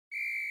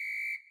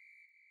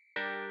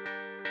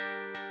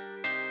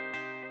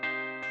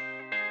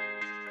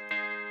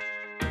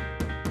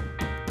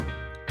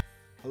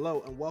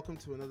Hello and welcome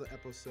to another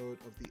episode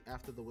of the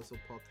After the Whistle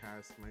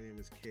podcast. My name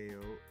is KO.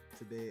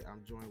 Today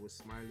I'm joined with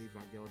Smiley,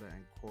 Vangelda,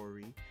 and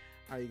Corey.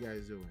 How you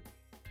guys doing?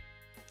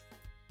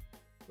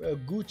 Well,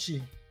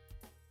 Gucci.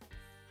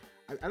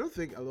 I don't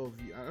think a lot of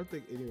you. I don't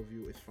think any of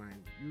you is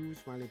fine. You,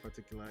 Smiley in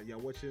particular, you're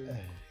watching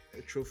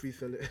a trophy,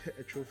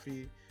 a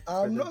trophy.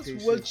 I'm not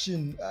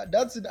watching.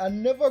 That's it. I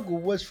never go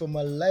watch for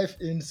my life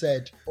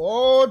inside.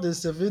 All the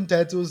 7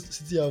 titles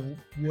City have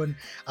won,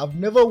 I've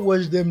never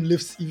watched them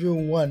lift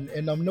even one,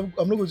 and I'm not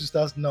going to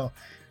start now.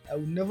 I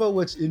will never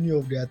watch any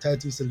of their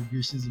title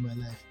celebrations in my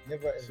life.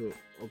 Never ever. So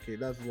okay,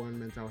 that's one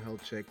mental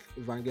health check.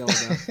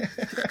 Vangelda.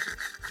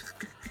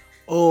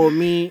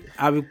 Me,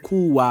 I'll be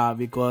cool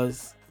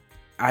because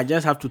I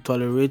just have to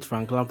tolerate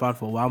Frank Lampard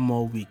for one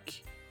more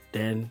week.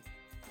 Then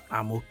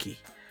I'm okay.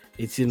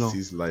 It's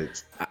Sees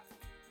light.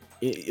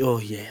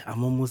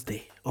 I'm almost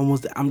there.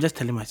 Almost there. I'm just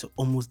telling myself,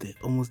 almost there.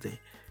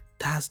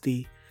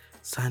 Thursday,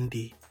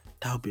 Sunday,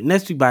 that'll be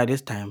next week. By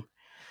this time,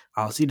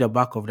 I'll see the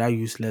back of that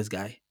useless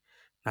guy.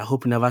 I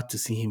hope never to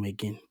see him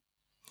again.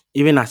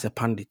 Even as a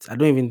pundit, I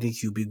don't even think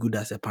he'll be good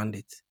as a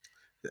pundit.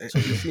 So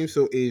you seem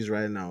so aged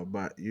right now,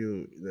 but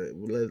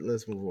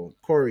let's move on.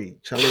 Corey,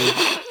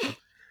 challenge.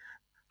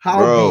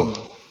 Bro.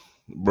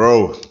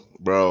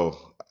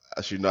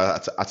 As you know,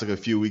 I took a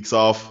few weeks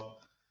off.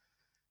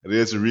 I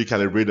needed to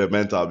recalibrate the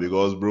mental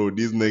because, bro,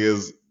 these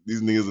niggas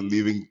are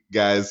leaving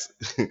guys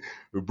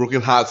with broken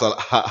hearts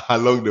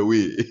along the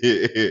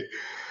way.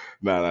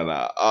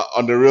 Nah.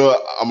 On the real,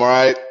 I'm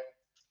alright.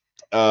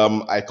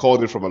 I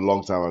called it from a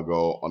long time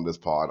ago on this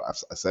pod.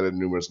 I said it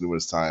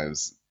numerous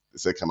times. They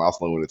said, "Can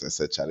Arsenal win it?" I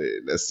said,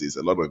 "Charlie, let's see. It's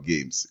a lot of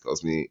games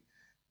because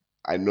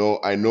I know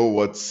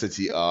what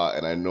City are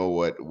and I know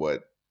what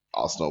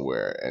Arsenal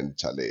were, and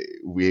Charlie,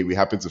 we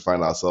happen to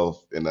find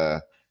ourselves in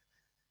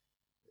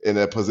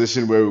a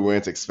position where we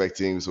weren't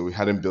expecting, so we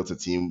hadn't built a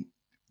team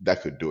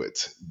that could do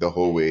it the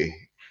whole way,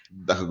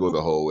 that could go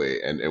the whole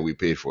way, and we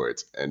paid for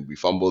it, and we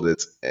fumbled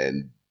it,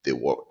 and they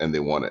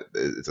won it.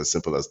 It's as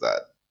simple as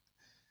that.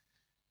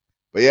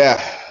 But yeah,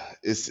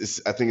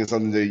 it's I think it's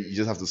something that you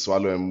just have to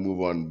swallow and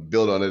move on,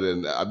 build on it,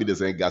 and I'll be the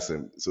same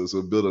gassing.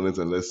 So build on it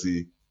and let's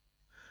see.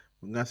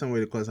 We got some way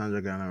to cost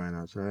 100 Ghana right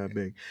now, so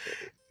big.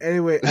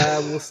 Anyway,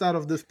 we'll start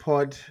off this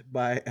pod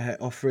by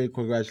offering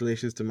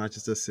congratulations to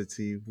Manchester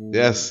City.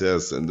 Yes,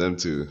 and them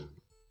too.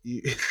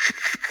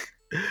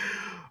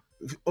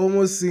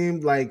 Almost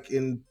seemed like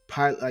in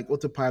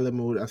autopilot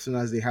mode as soon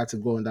as they had to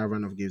go on that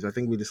run of games. I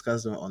think we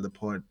discussed on the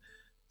pod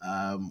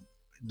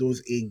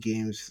those 8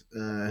 games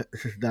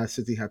that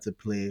City had to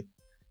play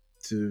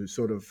to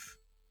to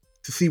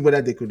see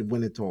whether they could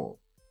win it all.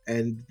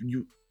 And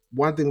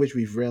one thing which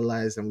we've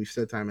realized and we've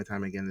said time and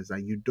time again is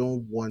that you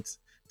don't want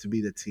to be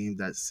the team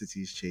that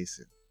City is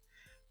chasing,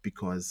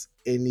 because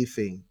any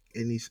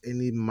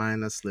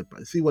minor slip.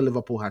 See what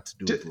Liverpool had to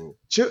do, bro.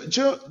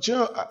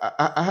 Joe,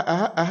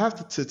 I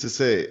have to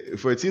say,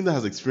 for a team that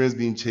has experience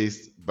being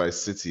chased by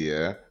City,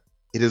 it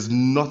is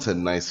not a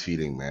nice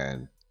feeling,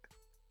 man.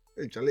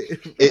 It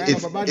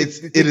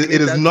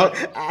is not.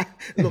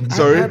 Look,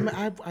 sorry.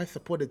 I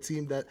support a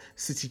team that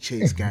City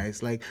chase,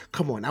 guys. Like,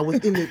 come on, I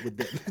was in it with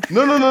them.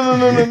 No.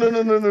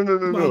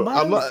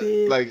 I'm not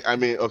like. I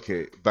mean,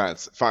 okay,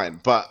 Vance,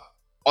 fine, but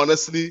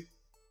honestly,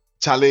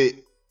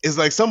 Charlie, it's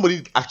like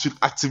somebody actually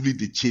actively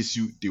they chase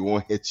you, they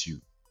won't hit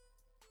you.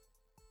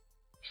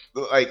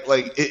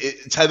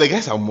 Charlie, the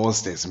guys are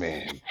monsters,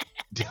 man.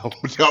 They are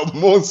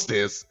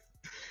monsters.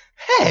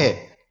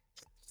 Hey,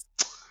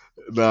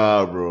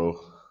 nah,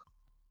 bro.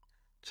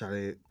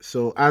 Charlie.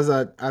 So as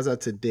of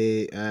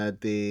today,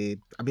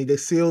 they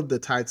sealed the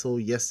title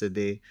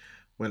yesterday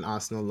when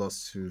Arsenal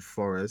lost to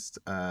Forest,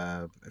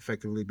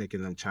 effectively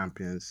making them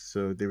champions.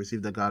 So they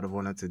received the Guard of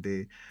Honor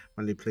today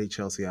when they play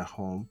Chelsea at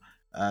home.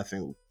 I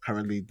think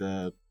currently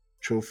the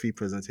trophy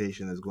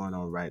presentation is going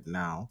on right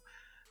now.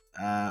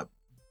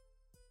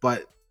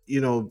 But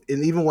in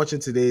even watching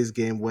today's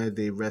game where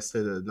they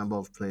rested a number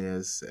of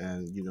players,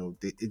 and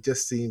it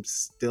just seems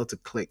still to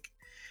click.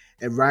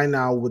 And right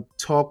now, with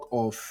talk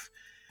of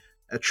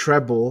a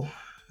treble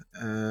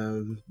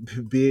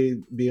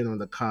being on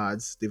the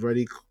cards, they've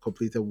already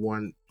completed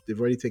one. They've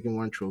already taken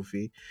one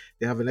trophy.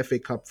 They have an FA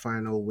Cup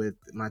final with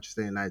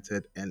Manchester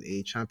United and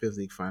a Champions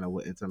League final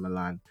with Inter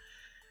Milan,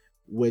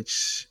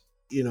 which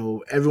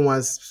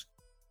everyone's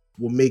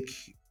will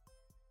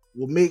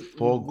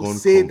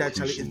say that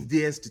Charlie is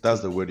theirs to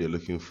That's take. the word you're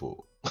looking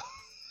for,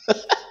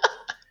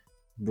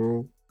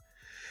 bro.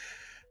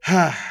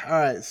 All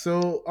right,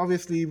 so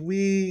obviously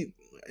we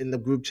in the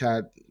group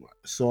chat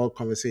saw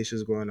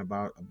conversations going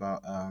about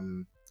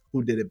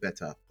who did it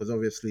better, because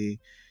obviously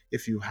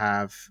if you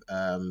have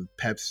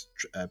Pep's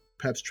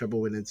treble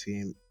winning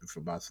team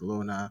for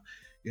Barcelona,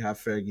 you have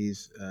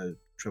Fergie's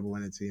treble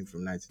winning team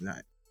from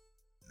 99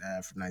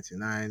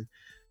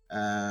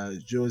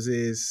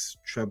 Jose's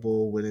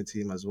treble winning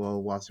team as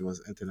well whilst he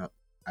was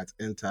at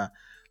Inter.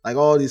 Like,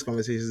 all these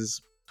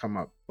conversations come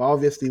up, but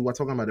obviously we're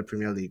talking about the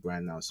Premier League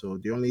right now, so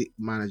the only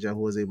manager who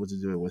was able to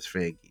do it was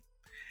Fergie.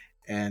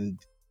 And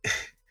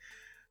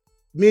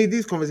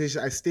these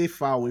conversations, I stay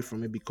far away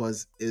from it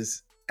because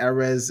it's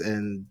errors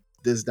and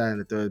this, that,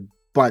 and the third.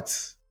 But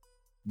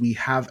we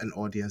have an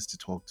audience to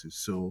talk to,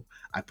 so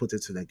I put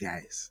it to the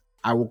guys.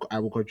 I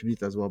will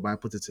contribute as well, but I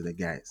put it to the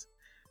guys.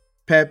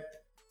 Pep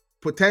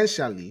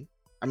potentially,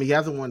 I mean, he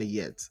hasn't won it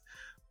yet,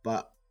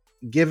 but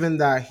given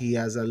that he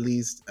has at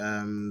least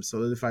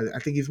solidified, I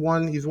think he's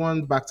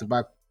won back to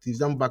back. He's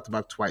done back to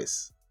back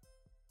twice,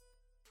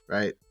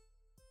 right?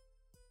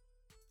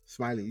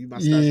 Smiley, you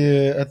must start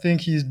here. Yeah, I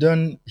think he's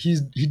done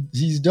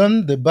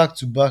the back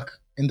to back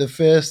in the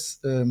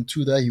first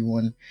two that he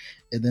won,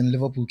 and then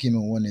Liverpool came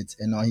and won it,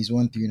 and now he's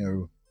won three in a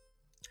row.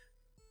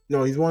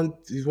 No, he's won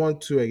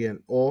two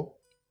again. Or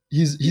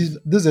He's he's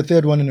this is the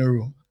third one in a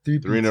row, three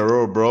Three in peats. a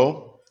row,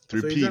 bro.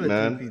 Three so he's peat, done a three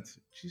man. peat.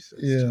 Jesus,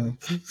 Yeah.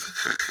 Charlie.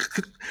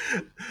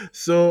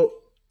 So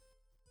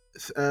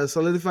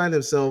solidifying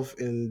himself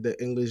in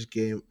the English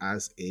game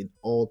as an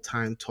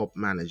all-time top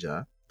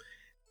manager,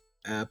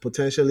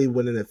 potentially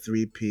winning a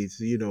three-peat.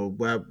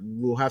 Where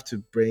we'll have to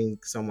bring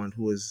someone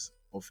who is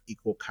of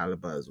equal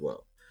caliber as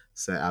well,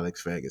 Sir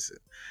Alex Ferguson.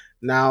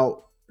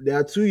 Now, there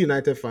are two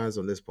United fans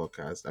on this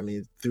podcast. I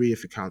mean, three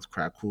if you count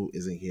Crack, who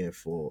isn't here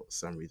for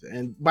some reason.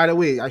 And by the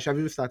way, I should have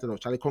even started off.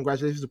 Charlie,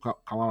 congratulations to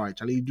Kawara.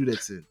 Charlie, you do that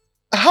thing.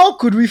 How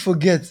could we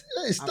forget?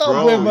 Hey, Starboy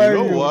Bro, you know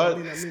Mario. what?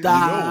 You know what?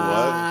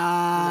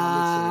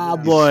 Star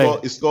It's boy.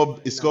 called it's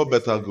called it's called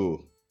better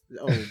go.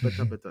 Oh,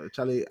 better.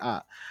 Charlie,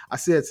 I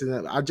see it.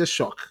 I just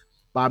shock,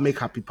 but I make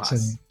happy pass.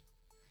 Listen,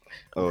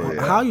 Oh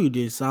How yeah. you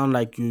they sound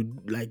like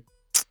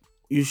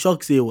you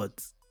shock say what?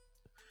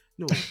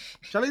 No,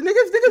 Charlie,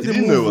 niggas, You they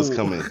didn't know it move. was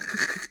coming.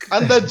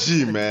 Under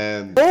G,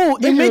 man. Oh,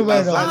 it Make it make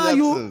right now. Lasagna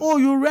you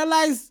things. you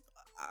realize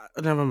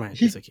never mind.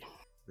 He- It's okay.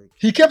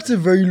 he kept it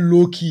very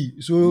low key,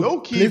 so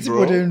Low key, plenty people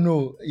bro. didn't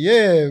know.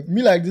 Yeah,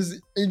 me like this.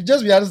 It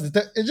just be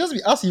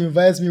as he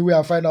invites me where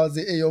I find out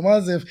say, hey, your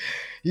man said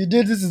he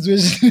did this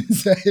situation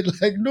inside.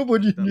 Like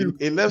nobody knew.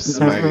 It left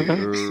smiley.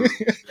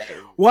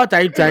 What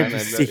are you trying Man, to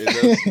it say?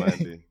 left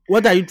smiley.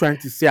 What are you trying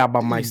to say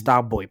about my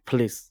star boy,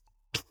 please?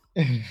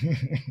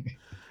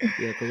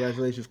 Yeah,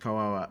 congratulations,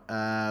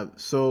 Kawawa.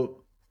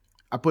 So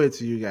I put it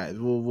to you guys.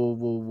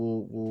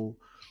 We'll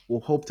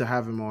hope to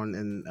have him on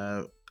in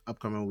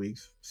upcoming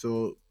weeks.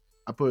 So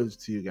I put it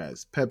to you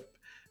guys. Pep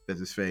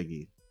versus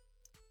Fergie.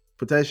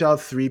 Potential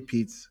three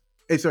peats.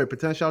 Sorry,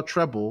 potential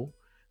treble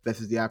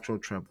versus the actual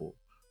treble.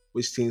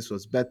 Which teams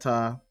was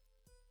better?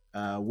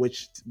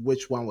 Which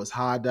one was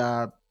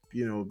harder?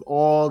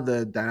 All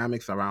the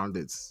dynamics around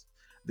it.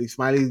 The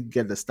Smiley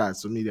get the stats,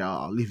 so maybe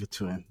I'll leave it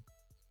to him.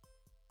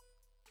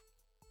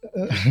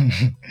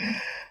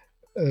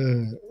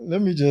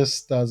 Let me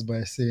just start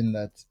by saying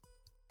that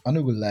I'm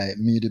not gonna lie,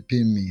 me they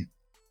pay me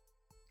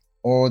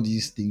all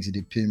these things.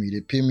 They pay me.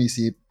 They pay me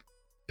say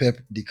Pep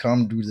they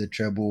can't do the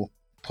treble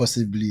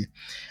possibly,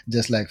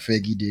 just like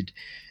Fergie did.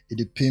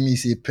 They pay me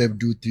say Pep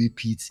do three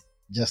peats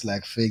just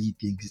like Fergie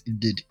thinks it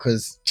did.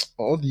 Because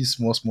all these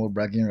small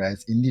bragging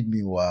rights, it need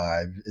me.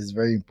 Why it's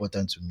very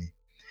important to me.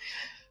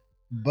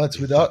 But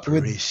without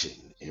with Evaporation.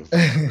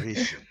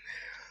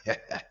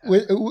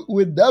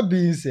 with that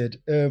being said,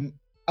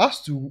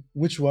 as to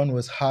which one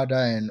was harder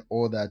and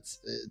all that,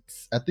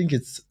 I think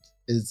it's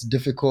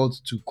difficult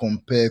to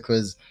compare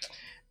because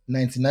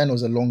 99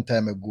 was a long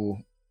time ago.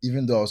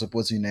 Even though I was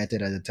supporting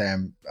United at the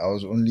time, I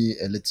was only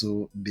a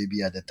little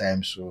baby at the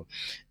time, so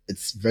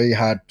it's very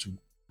hard to You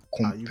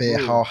compare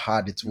bro, how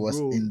hard it was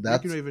bro, in make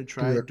that you don't even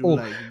try period. do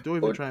like don't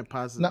even Oh, try and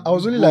pass it. no, I You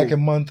was only like bro. a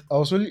month. I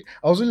was only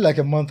like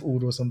a month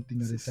old or something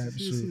at the time.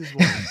 See So this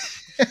one.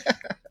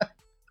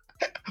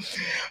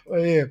 oh,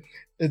 yeah,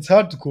 it's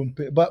hard to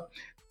compare. But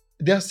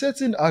there are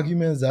certain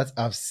arguments that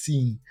I've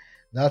seen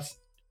that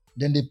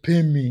then they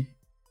pay me,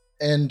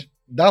 and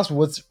that's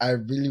what I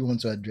really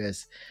want to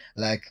address.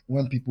 Like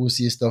when people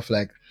say stuff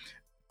like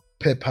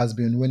Pep has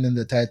been winning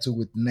the title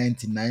with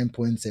 99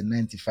 points and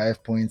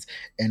 95 points,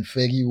 and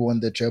Fergie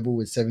won the treble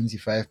with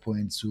 75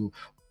 points. So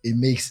it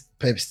makes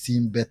Pep's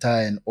team better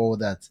and all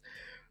that.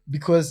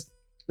 Because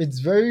it's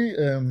very,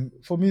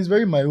 for me, it's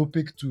very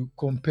myopic to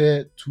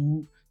compare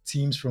two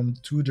teams from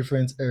two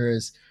different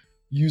eras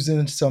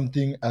using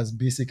something as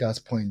basic as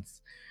points.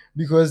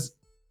 Because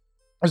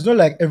it's not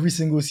like every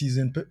single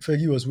season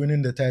Fergie was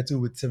winning the title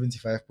with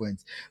 75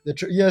 points.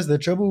 Yes, the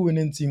treble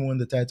winning team won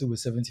the title with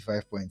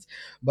 75 points.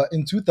 But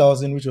in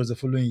 2000, which was the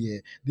following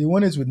year, they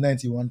won it with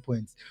 91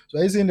 points. So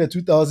are you saying the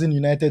 2000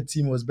 United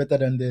team was better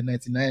than the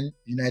 99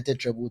 United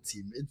treble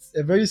team? It's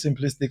a very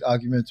simplistic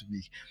argument to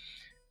make.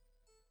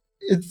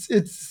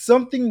 It's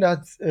something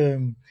that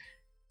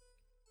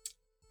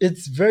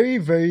it's very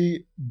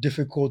very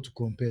difficult to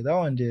compare that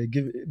one there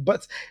give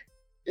but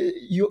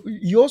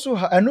you also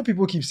I know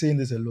people keep saying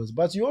this a lot,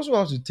 but you also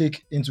have to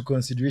take into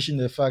consideration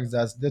the fact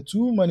that the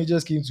two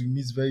managers came to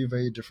meet very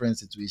very different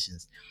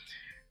situations.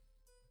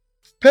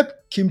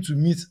 Pep came to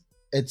meet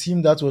a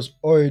team that was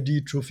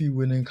already trophy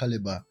winning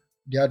caliber.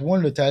 They had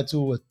won the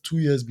title 2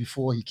 years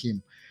before he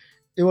came.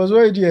 It was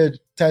already a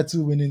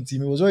title winning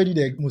team. It was already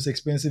the most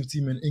expensive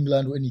team in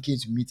England when he came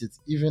to meet it,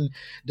 even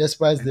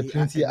despite And the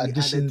plenty he added to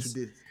additions.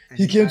 this. And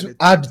He came to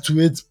add to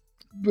it.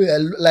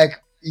 Like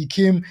he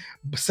came,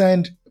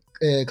 signed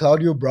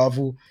Claudio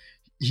Bravo.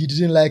 He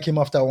didn't like him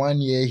after 1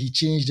 year. He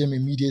changed him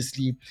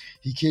immediately.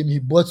 He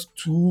bought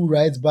two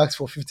right backs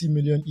for 50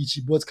 million each.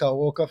 He bought Kyle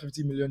Walker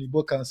 50 million. He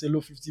bought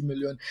Cancelo 50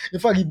 million. In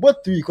fact, he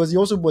bought three because he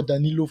also bought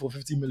Danilo for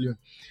 50 million.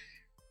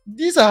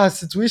 These are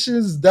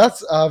situations that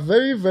are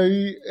very,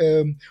 very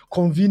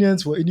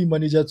convenient for any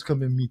manager to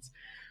come and meet.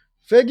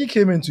 Fergie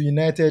came into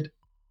United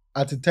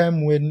at a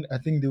time when I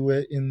think they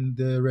were in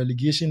the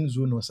relegation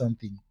zone or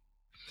something.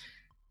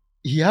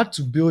 He had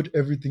to build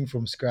everything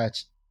from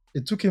scratch.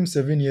 It took him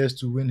 7 years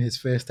to win his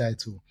first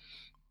title.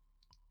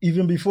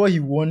 Even before he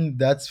won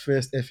that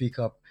first FA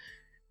Cup,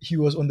 he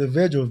was on the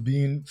verge of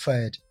being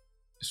fired.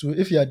 So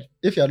if he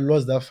had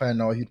lost that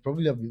final, he'd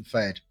probably have been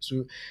fired.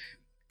 So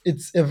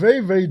it's a very,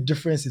 very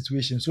different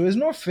situation. So it's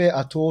not fair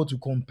at all to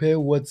compare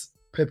what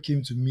Pep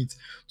came to meet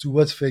to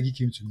what Fergie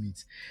came to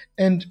meet.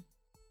 And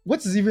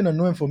what is even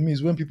annoying for me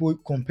is when people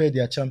compare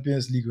their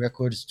Champions League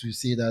records to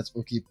say that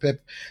okay,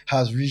 Pep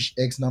has reached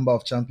X number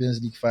of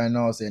Champions League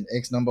finals and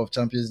X number of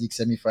Champions League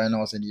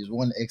semi-finals and he's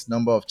won X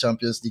number of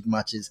Champions League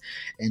matches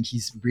and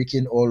he's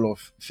breaking all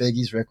of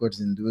Fergie's records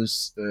in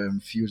those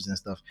fields and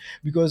stuff.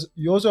 Because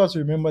you also have to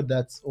remember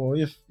that, or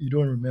if you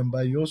don't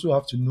remember, you also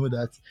have to know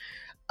that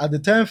at the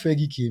time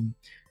Fergie came,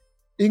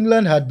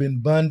 England had been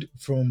banned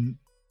from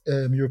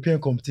European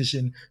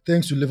competition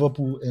thanks to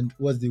Liverpool and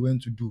what they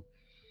went to do.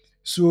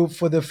 So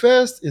for the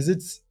first, is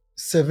it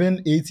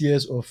 7, 8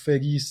 years of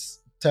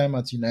Fergie's time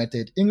at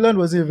United, England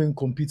wasn't even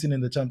competing in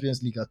the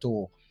Champions League at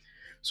all.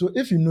 So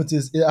if you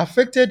notice, it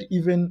affected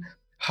even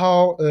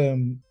how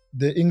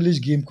the English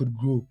game could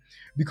grow.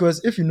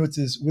 Because if you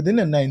notice, within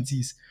the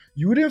 90s,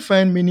 you wouldn't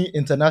find many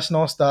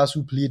international stars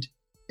who played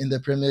in the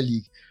Premier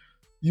League.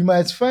 You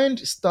might find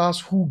stars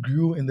who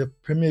grew in the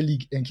Premier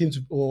League and came to,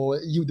 or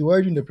they were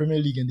already in the Premier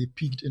League and they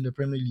peaked in the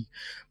Premier League.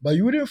 But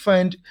you wouldn't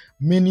find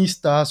many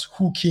stars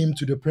who came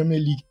to the Premier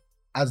League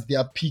as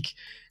their peak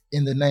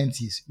in the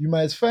 90s. You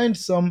might find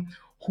some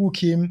who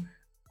came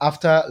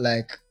after,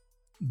 like,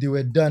 they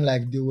were done,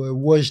 like they were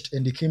washed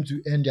and they came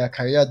to end their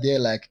career there,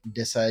 like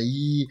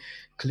Desai,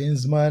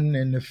 Klinsmann,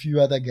 and a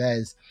few other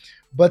guys.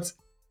 But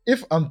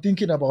if I'm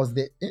thinking about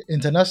the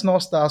international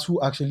stars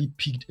who actually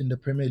peaked in the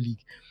Premier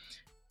League,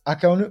 I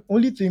can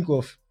only think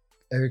of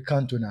Eric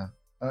Cantona.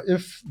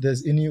 If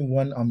there's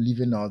anyone I'm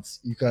leaving out,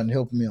 you can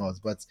help me out.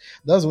 But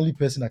that's the only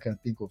person I can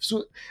think of.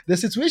 So the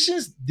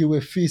situations they were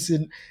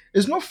facing,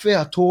 it's not fair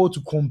at all to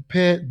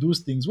compare those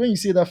things. When you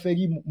say that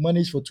Fergie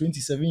managed for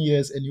 27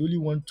 years and he only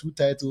won two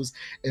titles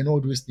and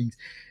all those things,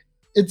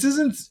 it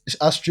isn't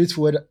as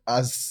straightforward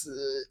as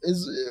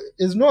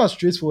it's not as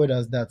straightforward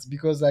as that,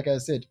 because like I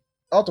said,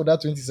 out of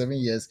that 27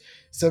 years,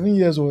 7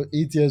 years or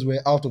 8 years were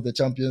out of the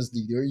Champions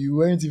League. You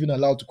weren't even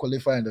allowed to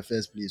qualify in the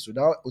first place, so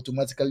that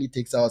automatically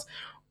takes out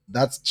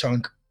that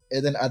chunk.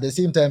 And then at the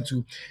same time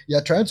too, you're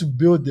trying to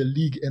build the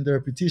league and the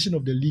reputation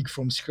of the league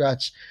from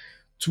scratch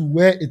to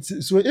where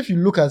it's. So if you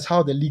look at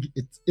how the league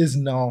it is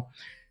now,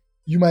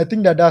 you might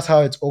think that that's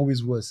how it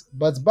always was.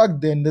 But back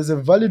then, there's a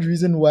valid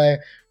reason why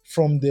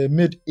from the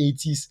mid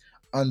 80s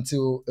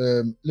until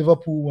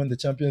Liverpool won the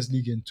Champions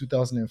League in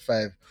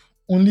 2005,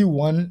 only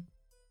one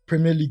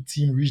Premier League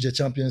team reached the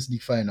Champions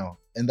League final,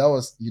 and that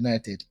was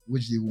United,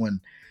 which they won.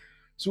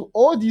 So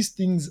all these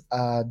things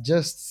are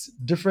just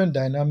different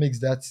dynamics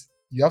that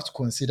you have to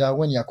consider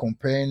when you're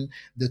comparing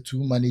the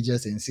two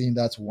managers and saying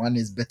that one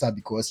is better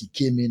because he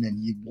came in and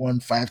he won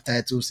 5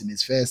 titles in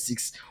his first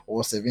 6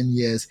 or 7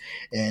 years,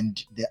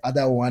 and the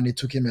other one it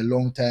took him a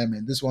long time,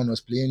 and this one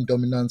was playing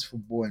dominant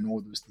football and all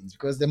those things.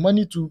 Because the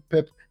money to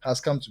Pep has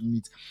come to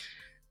meet.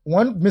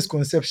 One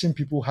misconception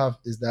people have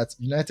is that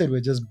United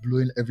were just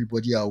blowing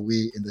everybody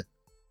away in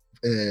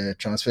the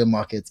transfer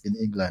market in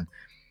England.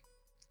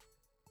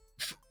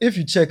 If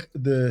you check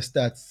the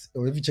stats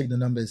or if you check the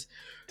numbers,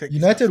 Take the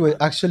United stats, were man.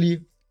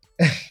 actually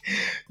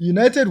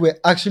United were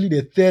actually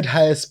the third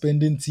highest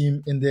spending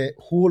team in the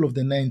whole of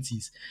the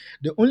 90s.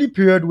 The only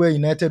period where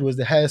United was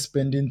the highest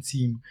spending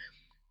team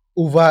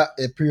over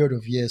a period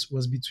of years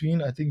was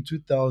between I think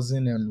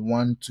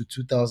 2001 to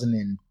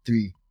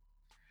 2003.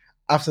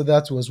 After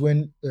that was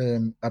when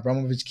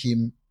Abramovich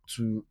came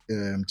to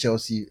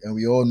Chelsea, and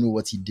we all know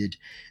what he did.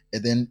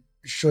 And then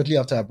shortly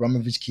after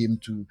Abramovich came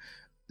to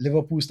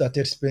Liverpool,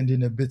 started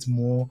spending a bit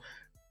more.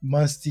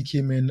 Man City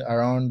came in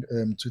around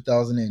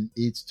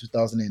 2008,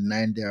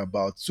 2009,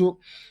 thereabouts. So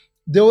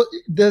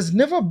there's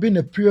never been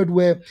a period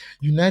where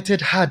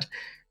United had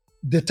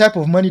the type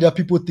of money that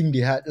people think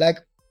they had. Like,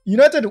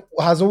 United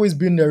has always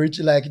been the rich,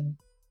 like,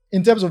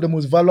 in terms of the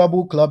most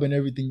valuable club and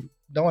everything.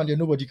 That one there,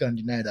 nobody can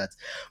deny that.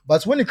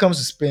 But when it comes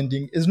to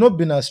spending, it's not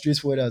been as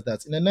straightforward as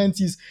that. In the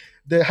 90s,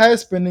 the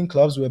highest spending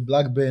clubs were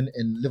Blackburn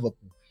and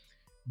Liverpool.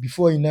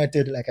 Before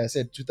United, like I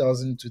said,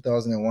 2000,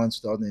 2001,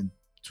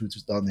 2002,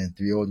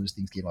 2003, all those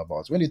things came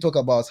about. When they talk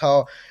about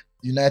how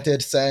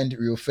United signed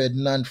Rio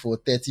Ferdinand for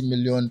 30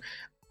 million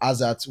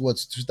as at what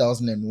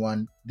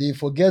 2001, they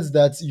forget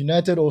that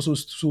United also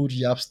sold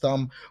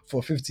Yapstam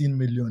for 15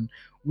 million.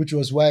 which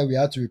was why we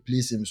had to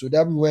replace him. So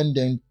that we went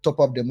then top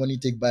up the money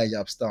take by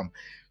Yapstam.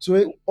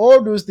 So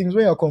all those things,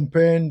 when you're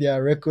comparing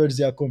their records,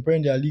 they are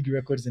comparing their league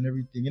records and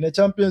everything. In the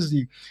Champions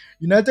League,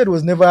 United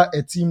was never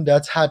a team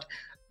that had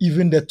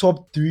even the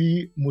top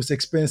three most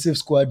expensive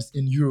squads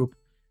in Europe.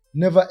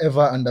 Never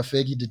ever under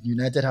Fergie did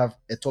United have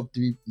a top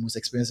three most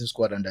expensive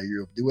squad under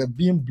Europe. They were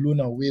being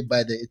blown away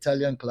by the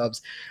Italian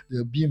clubs. They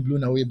were being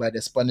blown away by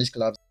the Spanish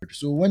clubs.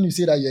 So when you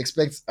say that you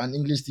expect an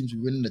English team to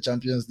win the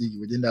Champions League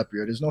within that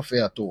period, it's not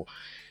fair at all.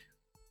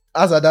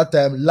 As at that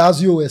time,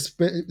 Lazio were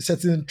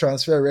setting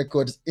transfer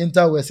records,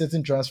 Inter were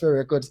setting transfer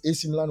records,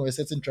 AC Milan were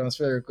setting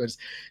transfer records.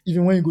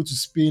 Even when you go to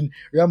Spain,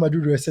 Real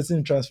Madrid were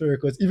setting transfer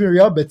records. Even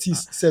Real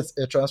Betis sets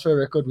a transfer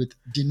record with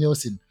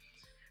Denilson.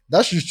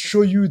 That should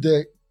show you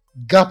the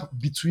gap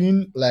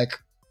between like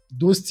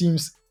those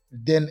teams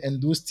then and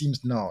those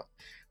teams now.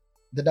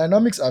 The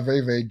dynamics are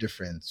very, very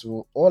different.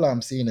 So all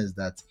I'm saying is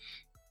that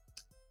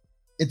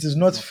it is It's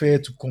not not fair fair.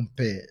 to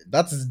compare.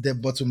 That is the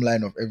bottom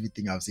line of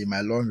everything I've said,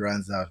 my long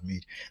runs I've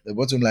made. The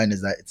bottom line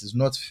is that it is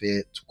not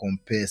fair to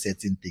compare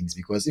certain things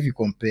because if you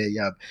compare,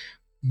 you're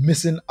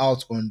missing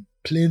out on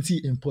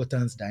plenty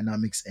important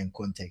dynamics and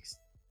context.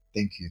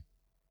 Thank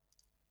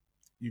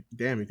you.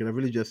 Damn, you could have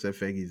really just said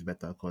Fergie is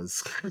better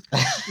because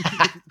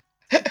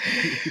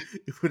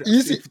you would have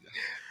You see, saved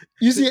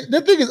You see, that.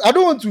 the thing is, I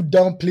don't want to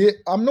downplay.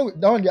 I'm not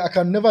down. I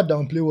can never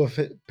downplay what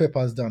Pep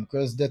has done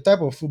because the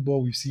type of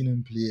football we've seen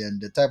him play and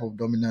the type of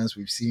dominance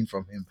we've seen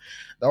from him,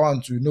 that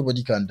one too.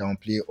 Nobody can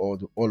downplay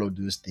all of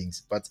those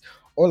things. But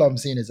all I'm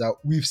saying is that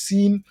we've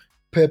seen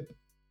Pep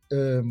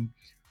um,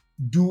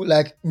 do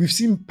like we've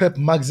seen Pep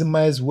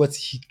maximize what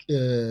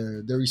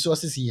the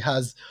resources he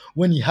has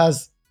when he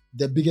has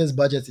the biggest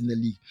budget in the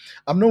league.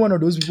 I'm not one of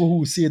those people who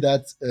will say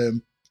that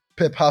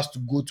Pep has to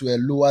go to a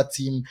lower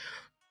team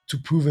to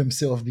prove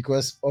himself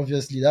because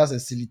obviously that's a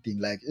silly thing.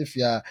 Like if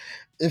you're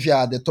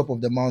at the top of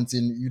the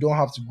mountain, you don't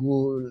have to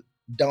go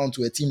down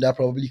to a team that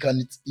probably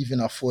can't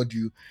even afford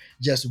you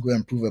just to go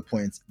and prove a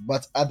point.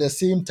 But at the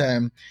same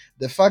time,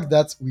 the fact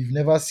that we've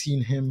never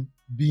seen him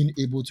being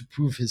able to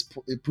prove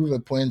a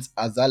point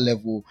at that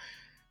level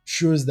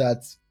shows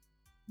that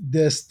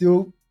there's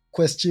still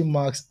question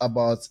marks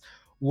about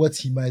what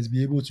he might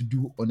be able to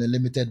do on a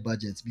limited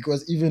budget.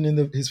 Because even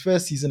in his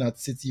first season at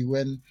City,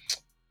 when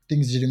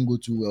things didn't go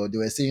too well. They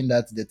were saying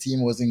that the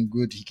team wasn't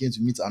good. He came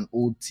to meet an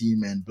old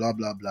team and blah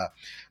blah blah.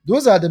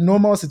 Those are the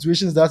normal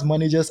situations that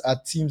managers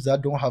at teams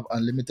that don't have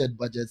unlimited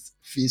budgets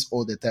face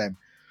all the time.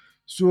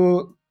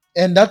 So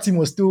and that team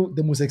was still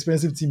the most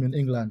expensive team in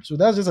England. So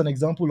that's just an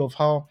example of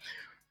how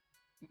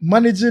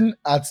managing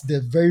at the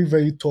very,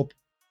 very top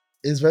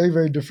is very,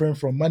 very different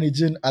from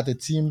managing at a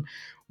team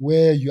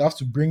where you have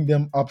to bring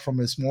them up from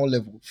a small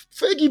level.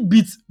 Fergie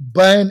beat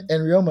Bayern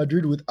and Real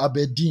Madrid with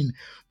Aberdeen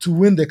to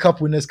win the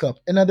Cup Winners' Cup.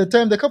 And at the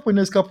time, the Cup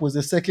Winners' Cup was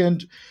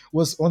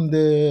was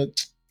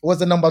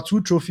the number two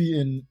trophy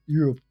in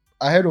Europe,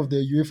 ahead of the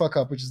UEFA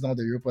Cup, which is now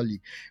the Europa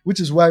League, which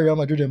is why Real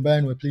Madrid and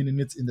Bayern were playing in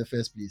it in the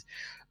first place.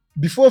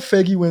 Before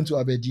Fergie went to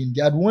Aberdeen,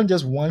 they had won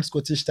just one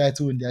Scottish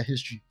title in their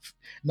history.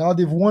 Now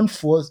they've won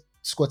four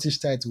Scottish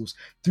titles.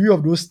 Three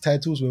of those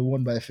titles were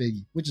won by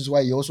Fergie, which is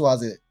why he also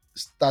has a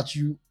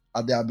statue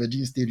at the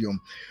Aberdeen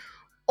Stadium.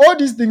 All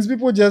these things,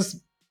 people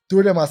just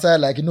throw them aside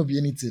like it not be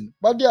anything.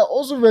 But they are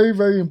also very,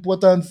 very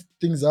important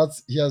things that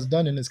he has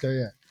done in his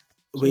career.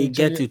 So, We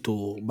get Charlie, it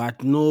all,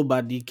 but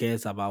nobody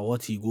cares about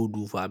what he go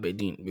do for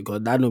Aberdeen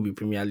because that no be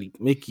Premier League.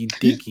 Make it you,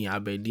 take in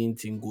Aberdeen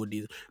thing go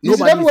this. you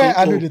see, that's Nobody why say,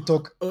 I know oh, they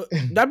talk.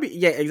 that be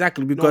yeah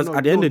exactly No, because no,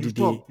 at the end no. of the You've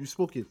day, talked. You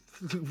spoke it.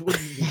 What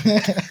do you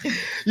mean?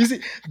 You see,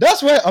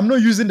 that's why I'm not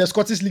using the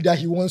Scottish League that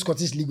he won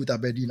Scottish League with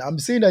Aberdeen. I'm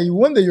saying that he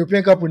won the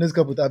European Cup Winners'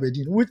 Cup with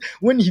Aberdeen,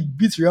 when he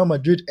beat Real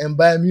Madrid and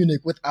Bayern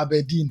Munich with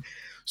Aberdeen.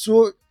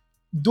 So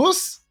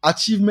those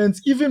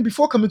achievements, even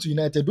before coming to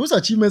United, those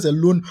achievements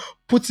alone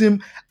put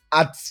him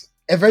at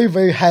a very,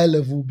 very high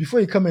level before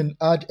he come and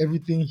add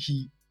everything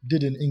he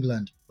did in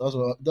England. That's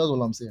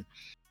all I'm saying.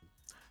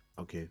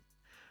 Okay.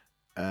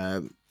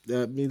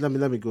 Let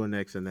me go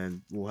next, and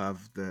then we'll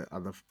have the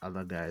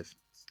other guys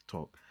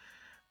talk.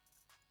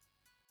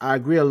 I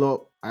agree a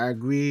lot. I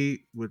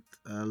agree with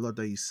a lot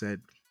that you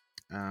said.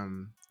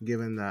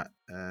 Given that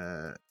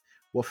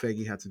what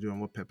Fergie had to do and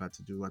what Pep had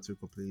to do are two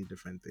completely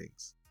different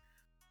things.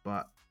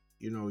 But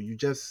you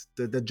just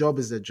the job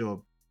is the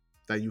job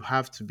that you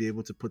have to be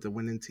able to put a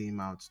winning team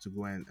out to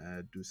go and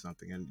do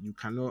something, and you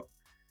cannot.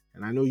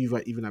 And I know you've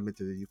even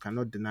admitted it. You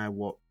cannot deny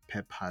what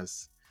Pep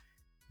has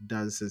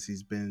done since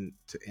he's been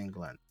to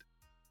England.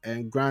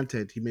 And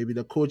granted, he may be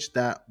the coach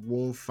that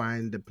won't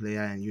find the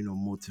player and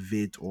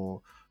motivate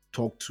or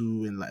talk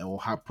to and like or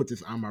have, put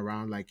his arm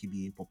around like he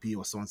be Poppy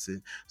or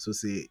something. So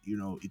say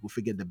he could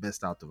figure the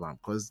best out of him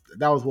because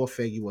that was what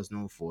Fergie was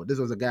known for. This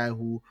was a guy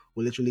who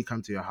will literally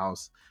come to your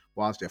house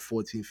whilst you're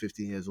 14,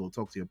 15 years old,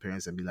 talk to your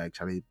parents and be like,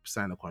 Charlie,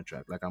 sign a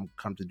contract. Like I'm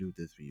come to do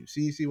this for you.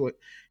 See what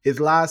his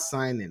last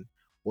signing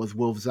was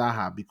Wolf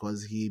Zaha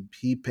because he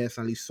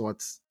personally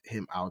sought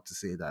him out to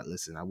say that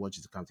listen, I want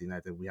you to come to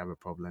United. We have a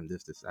problem,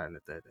 this, that, and the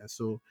third. And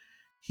so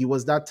he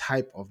was that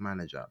type of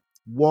manager.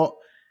 What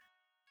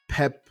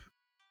Pep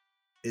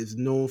is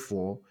known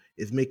for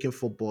is making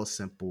football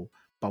simple,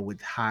 but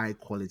with high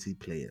quality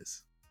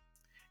players.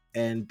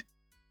 And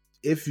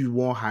if you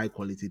want high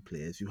quality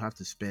players, you have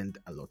to spend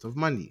a lot of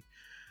money.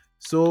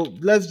 So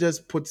let's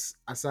just put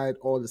aside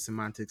all the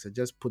semantics and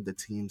just put the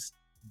teams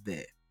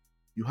there.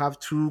 You have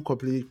two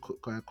completely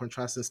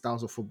contrasting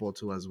styles of football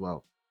too as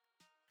well.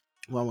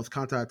 One was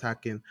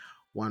counter-attacking,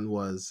 one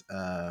was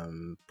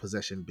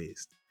possession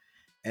based.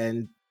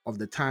 And of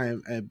the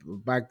time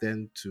back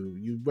then too,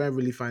 you weren't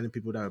really finding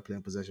people that were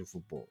playing possession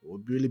football. It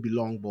would really be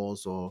long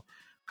balls or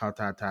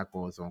counter attack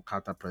or some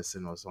counter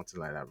pressing or something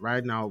like that.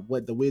 Right now,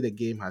 what the way the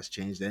game has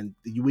changed, and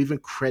you even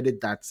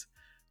credit that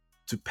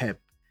to Pep,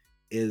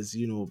 is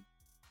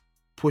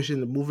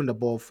pushing, moving the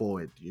ball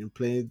forward,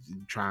 playing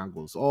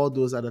triangles, all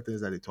those other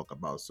things that they talk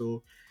about.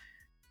 So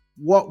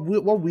what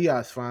we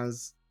as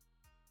fans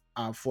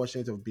are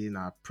fortunate of being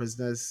our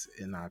prisoners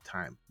in our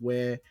time,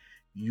 where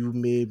you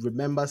may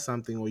remember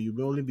something or you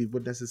may only be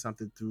witnessing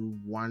something through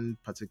one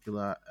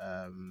particular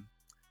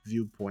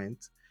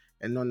viewpoint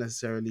and not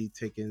necessarily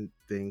taking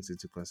things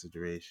into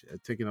consideration,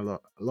 taking a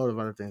lot of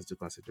other things into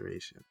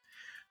consideration.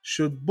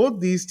 Should both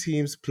these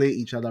teams play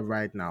each other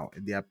right now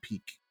at their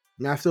peak?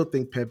 I mean, I still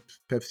think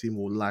Pep's team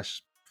will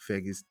lash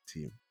Fergie's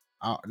team.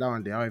 That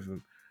one they are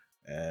even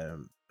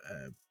um,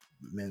 uh,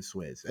 men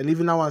swears. And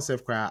even now, one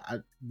self cry,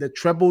 the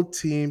treble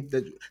team,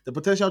 the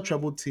potential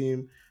treble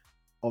team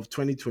of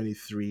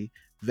 2023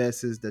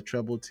 versus the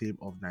treble team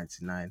of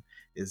 99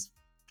 is,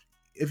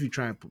 if you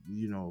try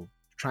and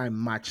try and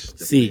match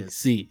the See, players,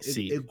 see, it,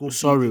 see. it go be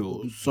Sorry, it go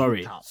oh, be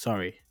sorry, brutal.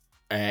 sorry.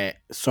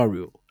 Sorry.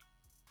 Oh.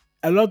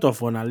 A lot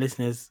of our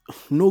listeners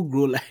no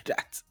grow like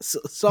that. So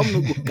some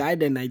no go guide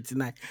the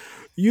 99.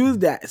 Use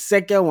the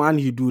second one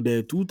you do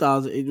the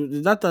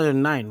 2000, that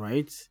 2009,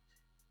 right?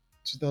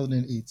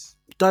 2008.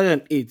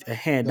 2008.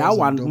 That That was a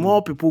one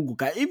more double. people go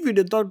guide. If you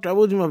the talk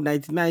travel team of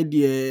 99,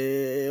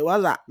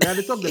 what's that? Now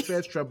they talk the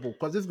first treble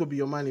because this gonna be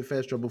your man in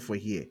first treble for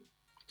here.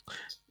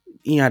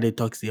 In here they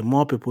talk say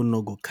more people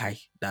no go kai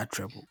that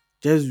treble.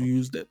 Just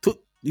use the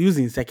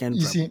using second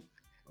You treble. see,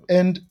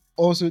 and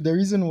also the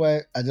reason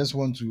why I just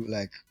want to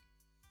like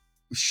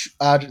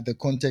add the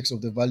context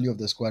of the value of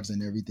the squads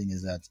and everything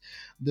is that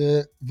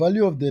the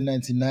value of the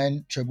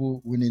 99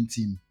 treble winning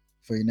team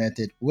for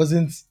United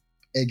wasn't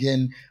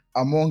again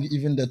among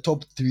even the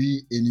top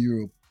three in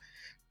Europe.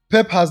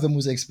 Pep has the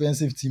most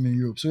expensive team in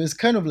Europe. So it's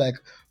kind of like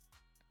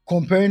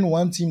comparing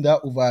one team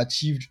that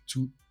overachieved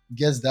to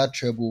get that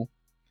treble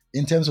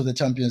in terms of the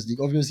Champions League.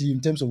 Obviously,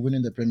 in terms of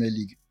winning the Premier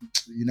League,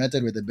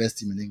 United were the best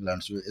team in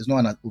England. So it's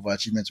not an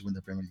overachievement to win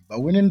the Premier League.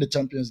 But winning the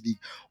Champions League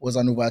was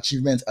an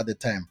overachievement at the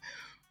time.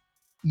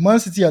 Man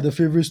City are the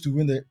favorites to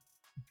win the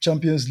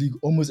Champions League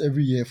almost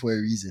every year for a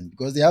reason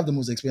because they have the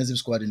most expensive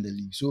squad in the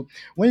league. So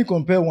when you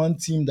compare one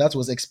team that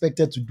was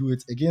expected to do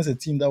it against a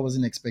team that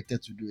wasn't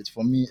expected to do it,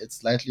 for me, it's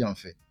slightly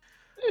unfair.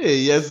 Hey,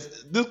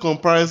 yes, this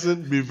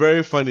comparison be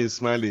very funny,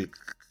 Smiley.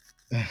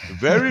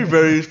 Very,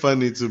 very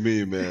funny to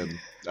me, man.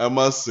 I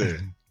must say.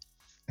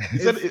 You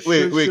said, If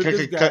wait, wait, should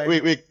this guy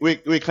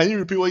wait. Can you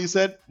repeat what you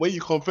said? When you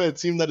compare a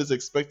team that is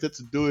expected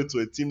to do it to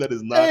a team that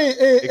is not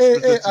Hey,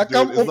 expected to I do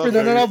it, can't it's not open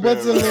very another fair,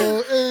 bottle. right?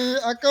 Oh. Hey,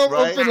 I can't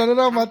Right? open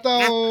another matter.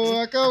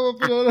 Oh. I can't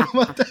open another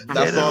matter.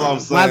 That's all I'm general?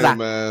 saying, Maza,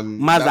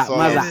 man. That's Maza,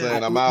 all I'm Maza,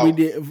 saying. I'm with out.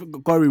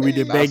 the Corey, with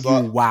the Hey, beg That's you,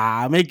 all.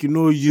 wow, make you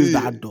no use See,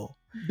 that door.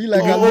 be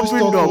like If I you lose open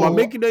talk. door, but Oh.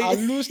 make you know. I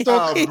lose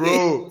talk.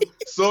 bro.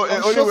 So it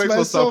I'll only shot works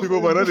for some myself.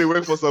 people, but not they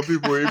work for some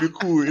people. It'd be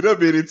cool. You don't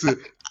be anything.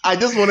 I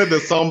just wanted the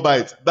sound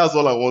bite. That's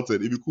all I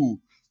wanted. It'd be cool.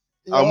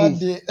 Yeah, I'll one move.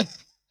 day.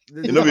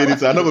 You This know is be part.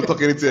 anything. I'm not gonna Okay,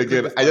 talk anything for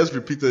clip again. this I part. just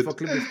repeated. For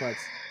clip this part.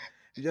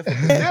 You just for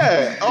clip this part.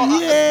 Yeah. That's all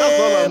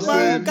Yeah, I'm Yeah, man,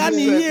 saying. one can day.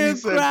 He you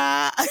said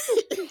cry?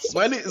 Yeah,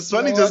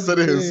 Smiley just one said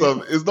it day.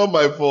 himself. It's not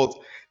my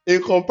fault.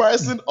 In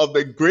comparison of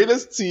the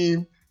greatest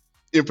team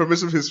in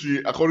Premiership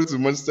history, according to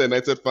Manchester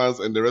United fans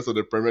and the rest of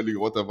the Premier League,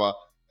 whatever.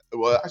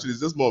 Well, actually, it's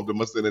just more of the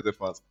Manchester United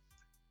fans.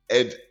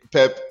 And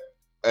Pep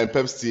and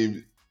Pep's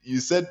team, you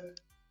said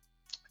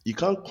you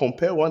can't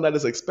compare one that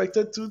is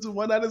expected to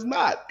one that is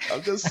not.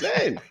 I'm just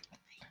saying.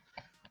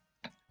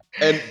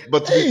 And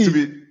but to Hey,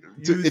 be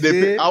You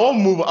say I won't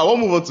move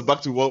on to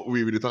back to what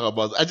we really talk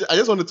about. I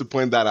just wanted to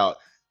point that out.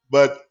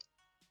 But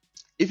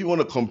if you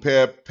want to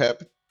compare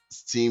Pep's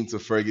team to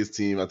Fergie's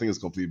team, I think it's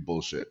complete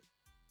bullshit.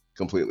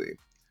 Completely.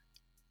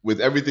 With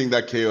everything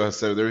that KO has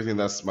said, with everything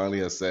that Smiley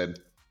has said,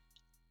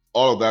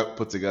 all of that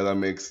put together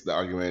makes the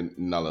argument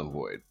null and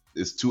void.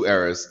 It's two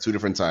eras, two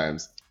different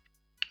times.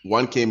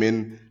 One came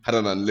in, had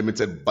an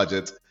unlimited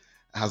budget,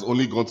 has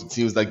only gone to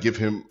teams that give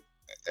him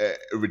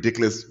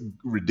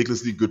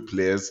ridiculously good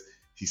players.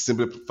 He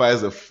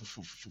simplifies the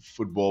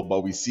football,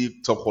 but we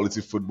see top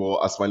quality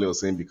football, as Smiley was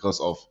saying, because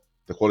of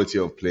the quality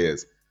of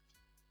players.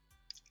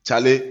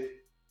 Charlie,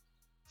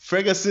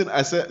 Ferguson,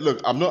 I said,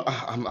 look, I'm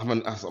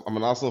an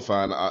Arsenal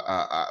fan,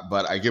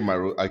 but I give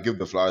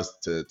the flowers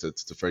to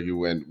Fergie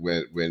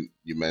when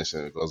you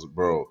mentioned it because,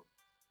 bro,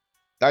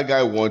 that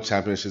guy won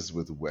championships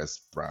with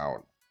West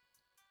Brown,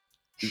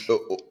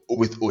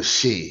 with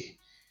O'Shea,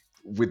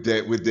 with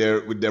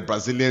their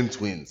Brazilian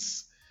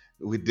twins,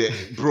 with their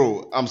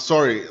bro. I'm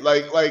sorry,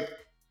 like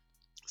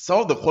some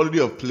of the quality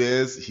of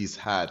players he's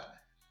had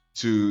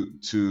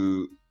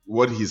to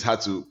what he's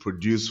had to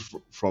produce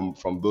from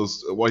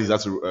those what he's had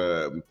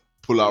to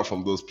pull out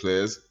from those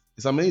players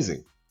is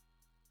amazing.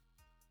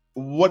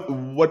 What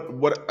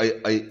are you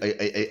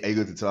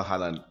going to tell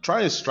Haaland?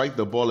 Try and strike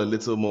the ball a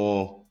little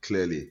more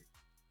clearly.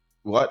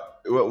 What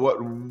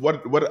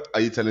are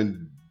you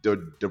telling De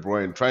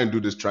Bruyne? Try and do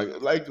this track.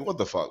 Like what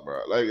the fuck, bro?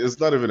 Like it's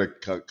not even a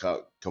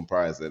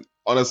comparison.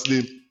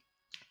 Honestly,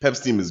 Pep's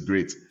team is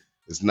great.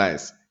 It's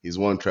nice. He's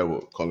won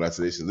treble.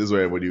 Congratulations. This is what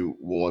everybody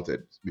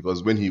wanted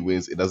because when he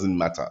wins, it doesn't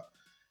matter.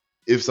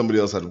 If somebody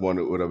else had won,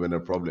 it would have been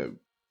a problem.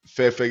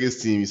 Fergie's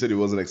team, he said he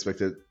wasn't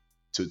expected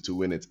to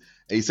win it.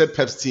 And he said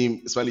Pep's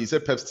team, Smiley, he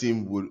said Pep's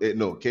team would,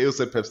 no, KO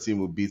said Pep's team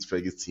would beat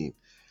Fergie's team.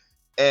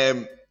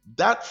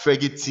 That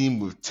Fergie team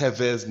with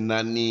Tevez,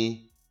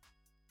 Nani,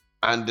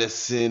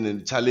 Anderson,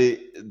 and Charlie,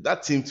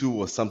 that team too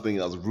was something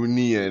else.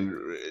 Rooney and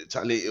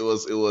Charlie, it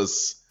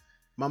was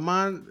My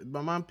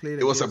man played.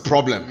 It was a against him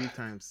problem. 3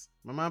 times.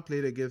 My man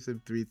played against him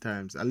 3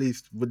 times, at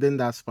least within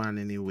that span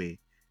anyway.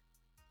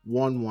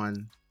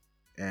 1-1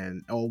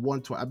 and or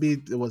 1-2. I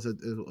mean, it was a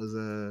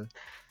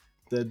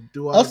the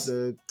dual Us-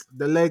 the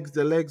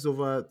legs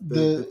over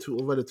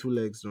the two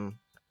legs. No,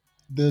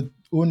 The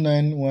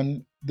 09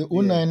 one, the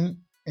Yeah. 09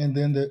 and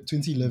then the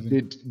 2011.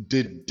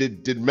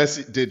 Did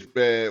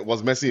Messi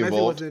was Messi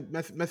involved?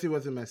 Messi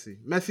wasn't Messi.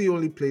 Messi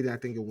only played, I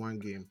think, in one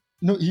game.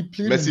 No, he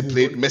played. Messi in both.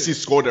 played. Messi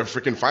scored a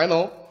freaking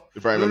final,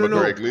 if I remember No.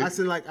 correctly. I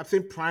said I'm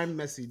saying prime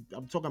Messi.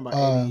 I'm talking about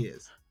early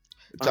years.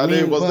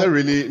 Charlie, was but- there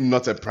really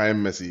not a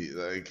prime Messi?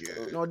 Like,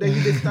 No, then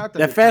he did start.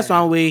 The first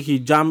one where he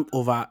jumped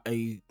over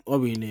a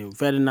what we name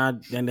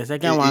Ferdinand. Then the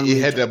second one he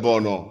where- had the ball,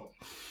 no.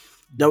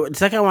 the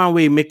second one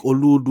where he make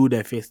Olu do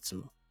the first.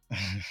 No?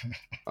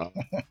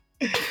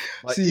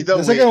 But See, either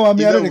the second one,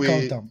 me I either don't way-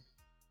 count them.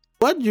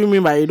 What do you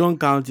mean by you don't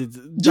count it?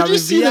 you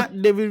see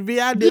David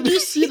Villa? Did you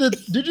see that?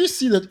 Did you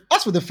see that?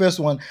 As for the first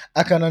one,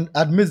 I can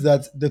admit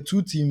that the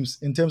two teams,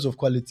 in terms of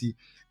quality,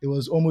 it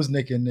was almost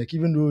neck and neck.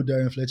 Even though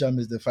Darren Fletcher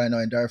missed the final,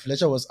 and Darren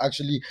Fletcher was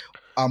actually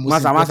our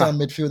most important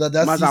midfielder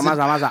that season.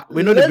 Masa.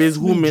 We know the Let base.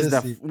 Who me missed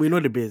just the? say, We know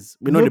the base.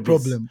 We know no the base.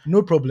 problem,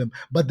 no problem.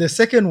 But the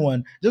second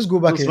one, just go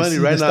back So, and Smiley, see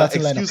right the now,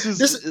 starting lineup. excuses.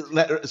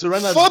 This, So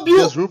right now, Fabio-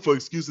 there's room for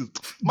excuses.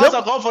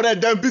 Masa come for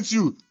that, then beat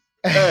you.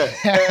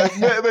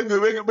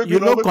 You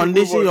know,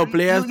 condition your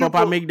players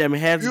proper, make them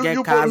heads get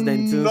cast and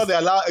not things. they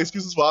allow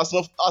excuses for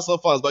Arsenal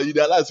fans, but you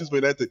they allow excuses for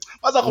United.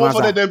 Masa come for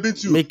Masa, that, then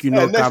beat you. make you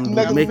know next, come-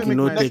 next, make next, you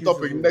know next take-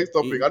 topic. Next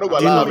topic. I don't go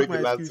You allow know- make the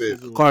land say.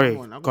 Corey, I'm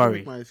gonna Corey.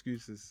 make my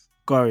excuses.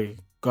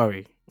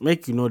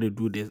 Make you know they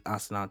do this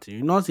Arsenal thing.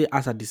 You know, say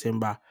as of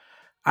December,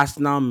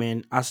 Arsenal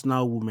men,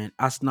 Arsenal women,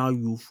 Arsenal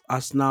youth,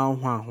 Arsenal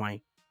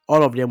Huan.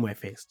 All of them were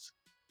first.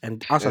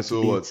 And as And of so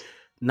today, what?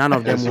 none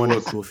of them And so won a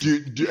what? trophy.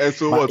 And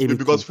so But what? it be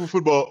Because cool.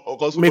 football,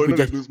 because Make football, we you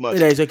just don't lose much.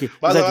 it's okay. It's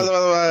Masa,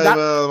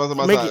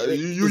 okay. Make it-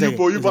 You it's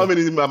okay, how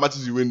many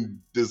matches you win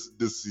this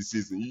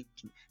season?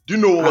 Do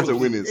you know what a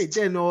win Hey, is?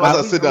 then, no,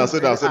 Masa, sit down.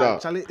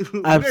 Charlie, we don't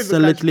even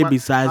Absolutely catch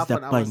besides half the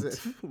an hour point. set.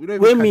 We don't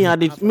even When me catch are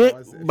the half an me,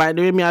 hour set. by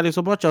the way, me are the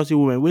support Chelsea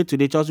women. Wait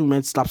today, Chelsea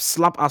women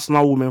slap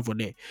Arsenal women for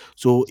there.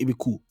 So it be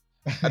cool.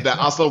 The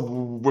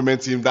Arsenal women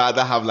team that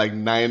have like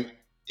 9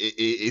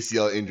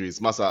 ACL injuries.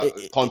 Masa,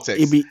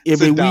 context.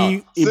 Sit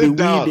down.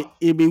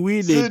 It be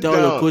we they Sit tell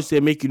your down. coach say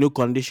make you know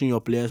condition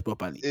your players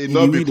properly. It It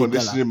not we be they tell her.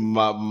 conditioning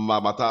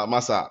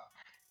Masa.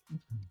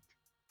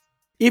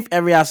 If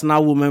every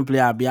Arsenal woman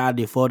player be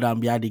they fall down,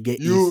 be they get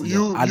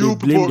ACL, and they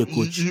blame the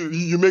coach.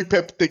 You make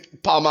Pep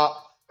take Palmer.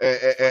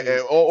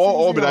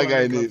 Or be that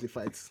guy name.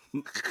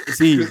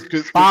 See,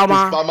 Chris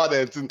Palmer, Palmer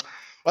then.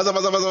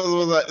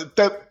 Masa.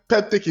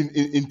 Pep taking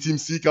in team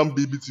C can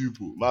be beat you,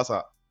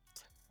 Masa.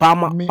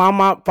 Me-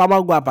 Palmer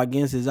go up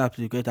against his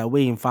applicator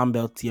way in fan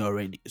belt tier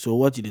already. So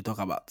what did they talk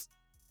about?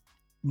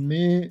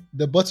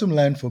 the bottom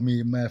line for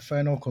me, my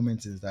final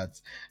comment is that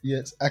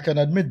yes, I can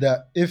admit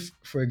that if,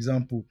 for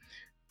example,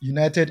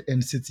 United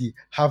and City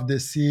have the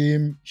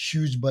same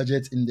huge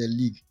budget in the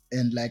league,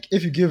 and like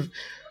if you give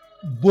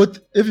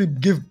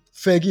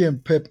Fergie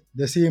and Pep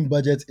the same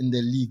budget in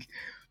the league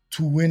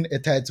to win a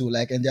title,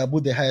 like, and they are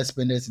both the highest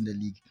spenders in the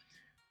league,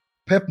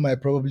 Pep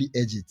might probably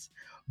edge it.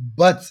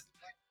 But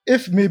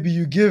if maybe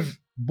you give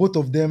both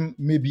of them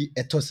maybe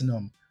a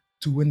Tottenham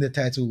to win the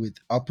title with,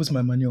 I'll put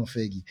my money on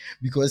Fergie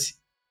because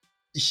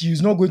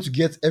he's not going to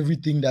get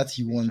everything that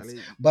he wants,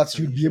 but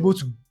he'll be able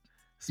to.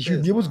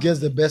 He'll be able to get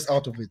the best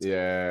out of it.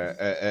 Yeah,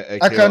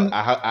 I can-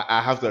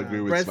 I have to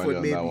agree with Brentford Smiley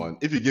on that maybe. one.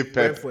 If you give Pep,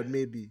 Brentford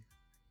maybe.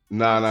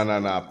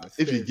 nah.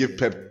 If you Fair, give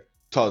fair, Pep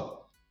fair.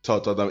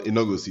 Tottenham, you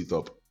not go sit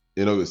up.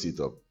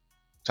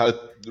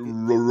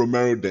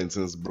 Romero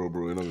Denton's bro,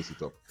 you not go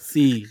sit up.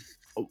 See,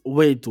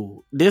 wait,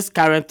 this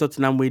current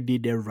Tottenham we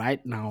did there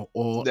right now,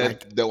 or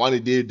like The one he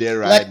did there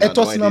right Like now. a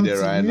the one he Tottenham did there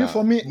team. right Me, now.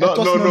 for me, a no,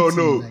 Tottenham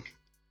team, like-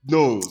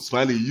 No,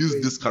 Smiley, use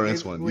Wait, this current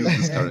wait, one. wait, Use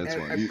this a- current a-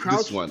 one. a This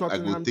Crouch one, I go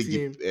Tottenham take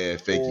team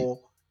it, Fergie. Or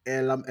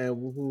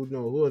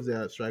who was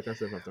their striker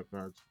self after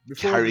Crouch?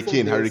 Before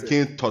Hurricane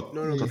No.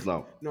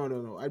 Tottenham.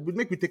 No. I would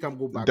make me take him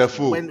go back.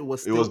 Defoe. When it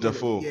was It was still-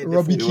 Defoe. Yeah,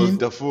 Robbie It was Keane.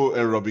 Defoe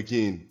and Robbie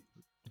Keane.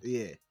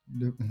 Yeah.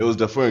 It was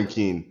Defoe and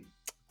Keane.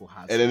 Who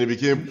has And then it? it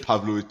became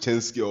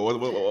Pavlyuchenski or what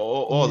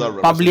was me, that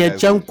Russian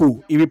guy's name?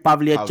 Pavlyuchenko. If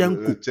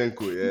Pavlyuchenko.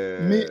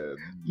 Pavlyuchenko,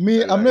 me,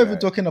 yeah. I'm That not even guy.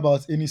 talking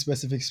about any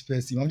specific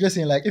Spurs team. I'm just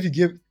saying, like, if you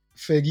give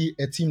Fergie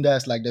a team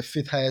that's like the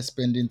fifth highest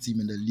spending team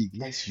in the league,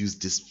 Let's use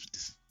this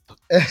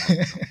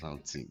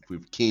Southampton team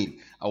with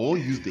Kane. I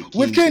won't use the with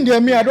Kane Kane, thing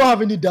there, me, I against don't them.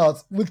 have any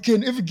doubts. With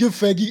Kane, if you give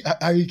Fergie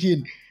Harry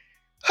Kane,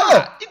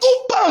 huh? Ah, it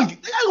go bang.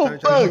 It go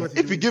Try see bang. what to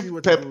If you do. See give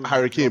what to do Pep with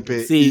Hurricane Robin.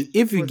 pay, See,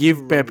 if See you what to do give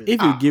with Pep, Robin.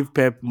 if you give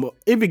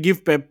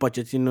Pep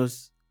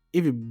Pochettino's,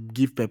 if you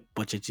give Pep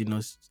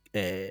Pochettino's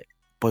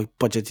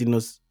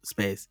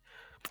space,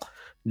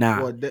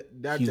 nah, What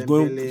that he's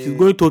Dembele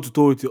going toe to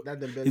toe with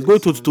that he's Dembele going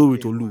toe to toe Son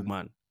with Kane Olu, one.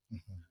 man.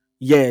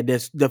 Yeah,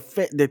 there's the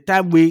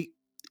time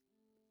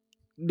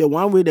the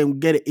one way them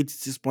get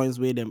 86 points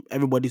where them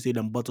everybody say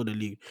them bottle the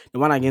league. The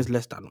one against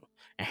Leicester, no,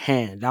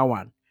 that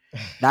one,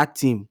 that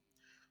team.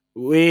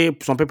 Where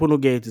some people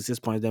don't get 86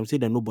 points, them say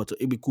they no bottle.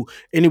 It be cool.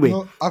 Anyway,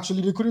 No,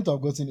 actually, they couldn't have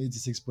gotten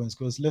 86 points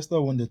because Leicester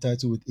won the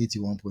title with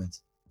 81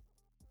 points.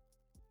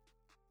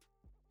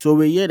 so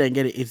we year then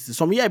get 86.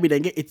 Some year be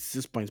then get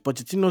 86 points.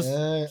 Pochettino's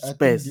I think,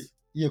 Spurs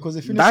yeah, because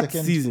they finished that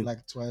second season,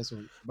 like twice.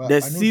 But the I know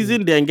they,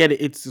 season then get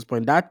 86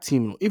 points. That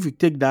team, if you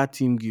take that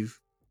team, give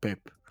Pep,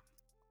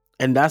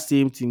 and that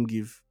same team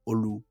give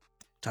Olu,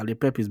 Charlie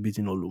Pep is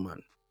beating Olu, man.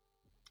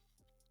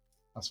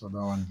 as for that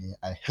one here,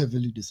 I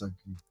heavily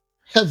disagree.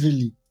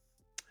 Heavily.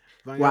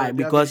 Why? Vanguard,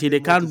 do you have Because anything they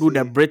more to can't do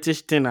the say?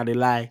 British thing and they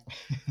lie.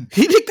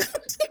 They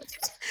can't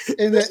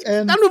In the they can't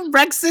end, do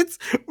Brexit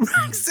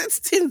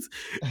things.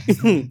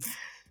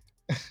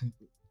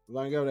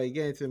 Vanguard, like, you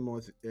get anything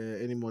more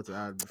any more to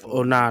add before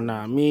Oh we nah move on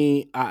nah. from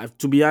Me,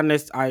 to be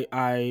honest,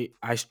 I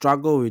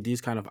struggle with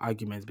these kind of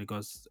arguments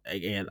because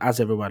again, as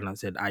everyone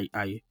has said,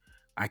 I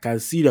can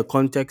see the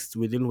context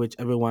within which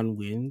everyone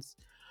wins,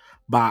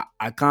 but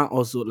I can't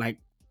also like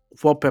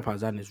what Pep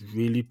has done is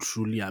really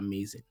truly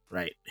amazing,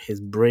 right? His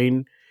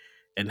brain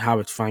and how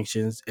it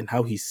functions and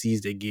how he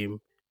sees the game.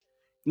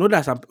 You know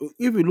that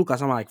if you look at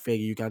someone like Fergie,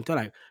 you can tell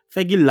like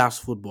Fergie loves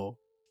football,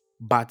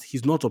 but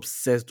he's not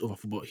obsessed over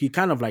football. He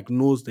kind of like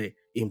knows the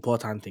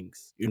important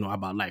things,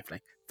 about life,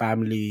 like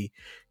family,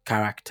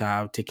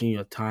 character, taking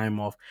your time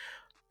off.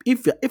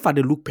 If I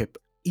dey look Pep,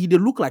 he dey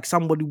look like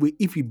somebody where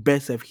if he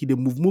best self, he dey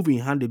move in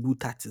hand, they do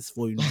tactics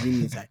for him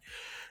dream inside.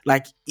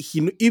 Like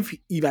if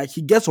he like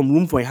he gets some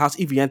room for a house,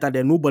 if he enter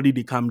there, nobody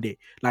they come there.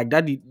 Like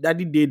daddy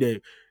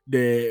did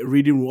the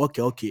reading room.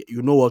 Okay,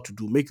 you know what to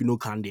do. Make you know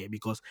come there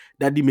because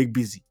daddy make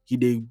busy. He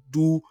they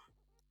do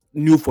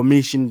new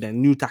formation,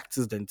 then new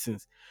tactics, then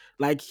things.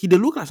 Like he they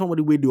look like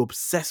somebody where they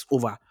obsess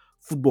over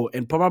football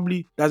and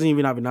probably doesn't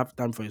even have enough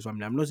time for his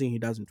family. I'm not saying he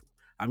doesn't.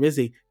 I'm just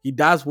saying he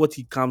does what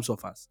he comes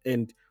off as.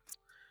 And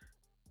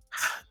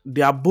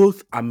they are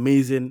both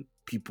amazing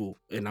people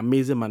and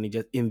amazing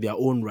managers in their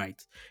own right.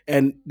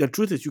 And the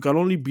truth is, you can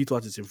only beat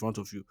what is in front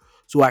of you.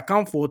 So I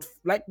can't fault.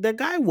 Like the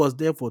guy was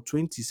there for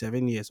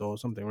 27 years or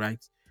something,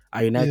 right?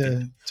 At yeah,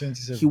 United, he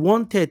 27.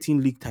 won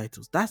 13 league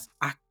titles. That's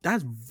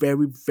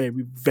very,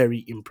 very,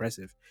 very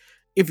impressive.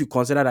 If you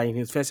consider that in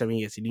his first 7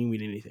 years he didn't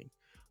win anything.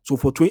 So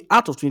for 20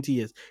 out of 20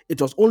 years,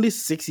 it was only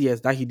 6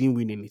 years that he didn't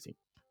win anything.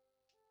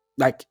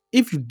 Like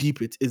if you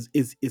deep it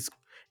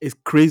is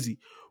crazy.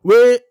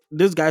 Where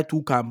this guy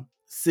took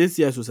 6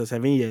 years or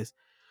 7 years.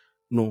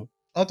 No,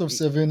 Out of he-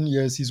 7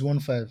 years, he's won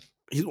five.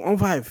 he's on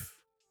five.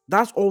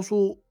 That's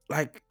also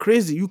like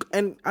crazy.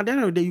 And at the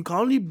end of the day, you can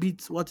only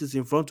beat what is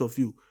in front of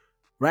you,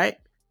 right?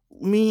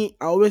 Me,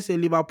 I always say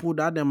Liverpool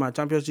that them my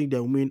championship they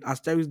win.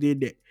 Asterisks they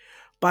there,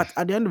 but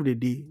at the end of the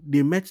day,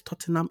 they met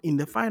Tottenham in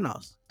the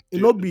finals. It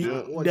Do, not be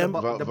do, what them.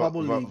 the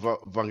bubble league,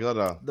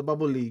 Vangada. the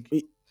bubble league.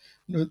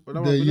 No, But that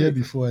the one, we know year it's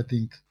before, I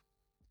think.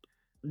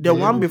 The The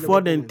year one when before.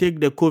 before Liverpool then win. take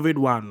the COVID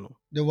one.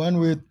 The one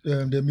with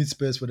the mid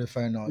Spurs for the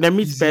final. The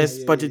meet Ah, Spurs, Easiest.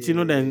 yeah, yeah, yeah, Pochettino,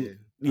 yeah, yeah, then yeah. Ah,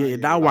 yeah, yeah, yeah,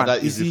 that Ah, yeah. one.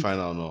 that You easy see,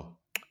 final no.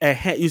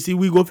 you see,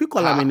 we go fit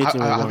call him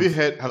anything we Have you want.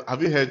 heard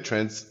have you heard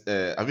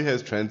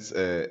Trent's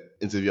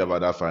interview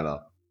about that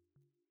final?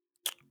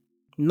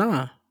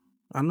 Nah,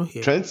 I know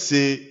here. Trent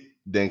say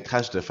then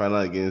catch the final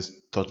against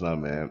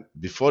Tottenham, man.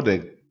 Before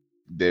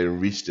they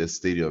reached the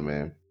stadium,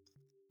 man.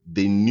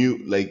 They knew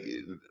like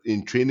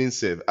in training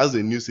set, as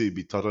they knew say it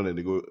be Tottenham and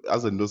they go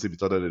as they know say it be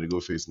Tottenham and they go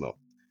face now.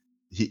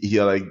 He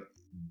like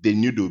they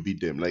knew they would beat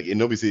them. Like and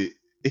nobody say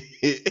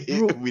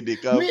Bro, we they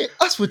come me,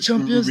 as for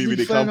Champions we League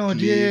they can't final,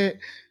 play. yeah.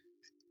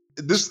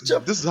 This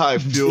is how I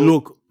feel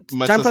Look,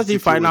 Manchester Champions City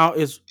League feel with final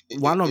is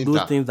one of those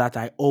Inter. things that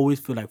I always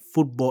feel like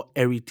football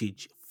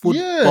heritage.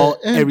 Yeah, Football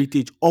and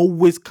heritage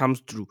always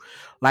comes through.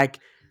 Like,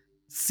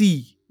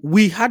 see,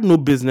 we had no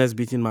business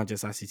beating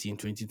Manchester City in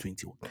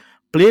 2021.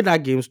 Played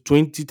that games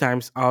 20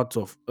 times out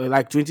of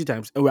 20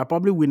 times, and we are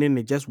probably winning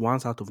it just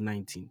once out of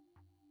 19,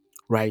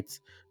 right?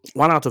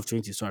 One out of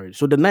 20, sorry.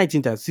 So the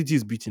 19th time, City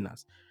is beating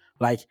us.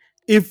 Like,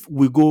 if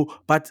we go,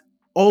 but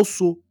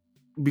also,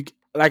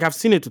 like I've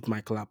seen it with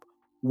my club,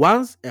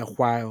 once a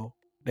while,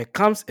 there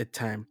comes a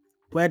time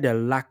where the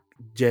luck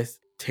just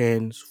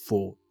turns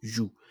for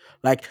you.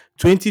 Like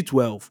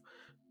 2012,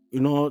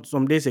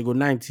 some days ago,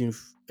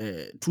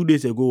 19th, 2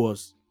 days ago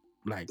was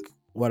like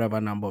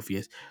whatever number of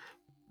years,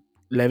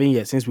 11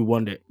 years since we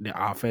won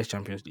our first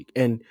Champions League.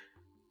 And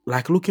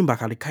like looking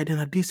back at the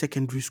Kaiden at this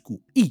secondary school,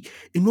 it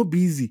not be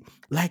easy.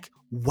 Like,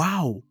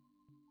 wow,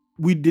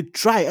 we did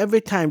try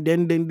every time.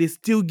 Then they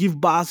still give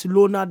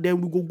Barcelona.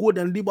 Then we go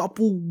then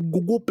Liverpool.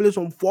 We go play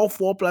some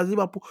 4-4 plus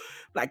Liverpool.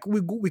 Like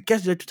we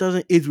catch the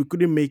 2008. We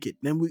couldn't make it.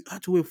 Then we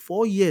had to wait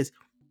 4 years.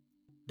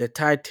 The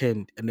tide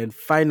turned, and then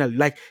finally,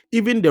 like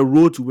even the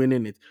road to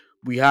winning it,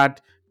 we had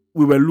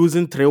we were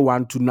losing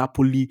 3-1 to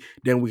Napoli.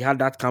 Then we had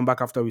that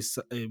comeback after we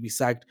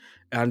sacked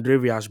Andre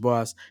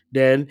Villas-Boas.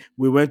 Then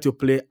we went to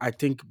play, I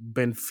think,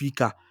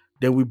 Benfica.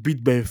 Then we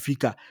beat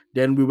Benfica.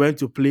 Then we went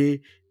to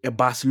play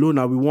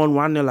Barcelona. We won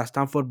 1-0 at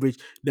Stamford Bridge.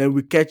 Then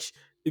we catch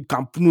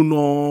Camp Nou,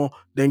 no,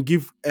 then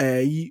give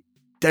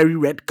Terry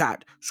red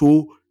card.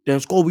 So then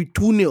score with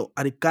 2-0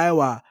 at the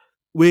Kaiwa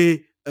where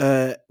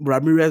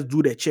Ramirez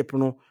do the chip,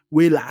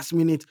 way last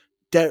minute.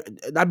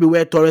 That be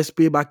where Torres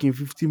pay back in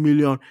 50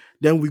 million.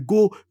 Then we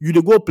go, you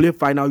they go play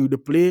final, you they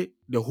play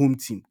the home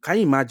team. Can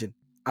you imagine?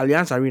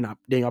 Allianz Arena,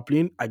 then you're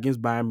playing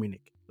against Bayern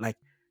Munich. Like,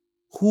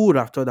 who would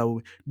have thought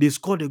that they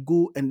scored a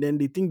goal and then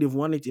they think they've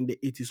won it in the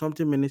 80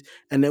 something minutes,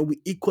 and then we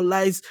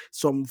equalize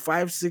some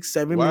 5, 6,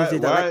 7 minutes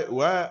later. Like,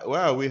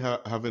 Why are we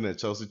having a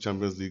Chelsea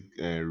Champions League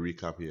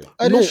recap here?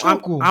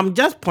 no, I'm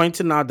just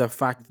pointing out the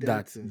fact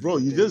that, bro,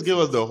 you just gave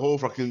us the whole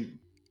fucking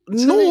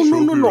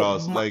no.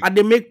 Like,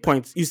 They make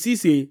points. You see,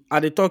 say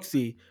at the talk,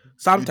 say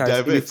sometimes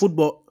it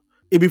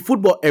be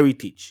football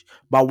heritage,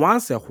 but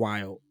once a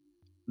while,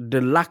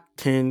 the luck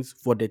turns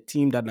for the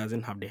team that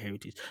doesn't have the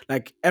heritage.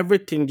 Like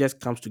everything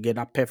just comes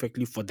together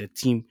perfectly for the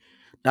team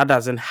that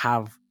doesn't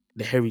have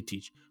the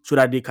heritage, so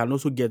that they can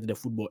also get the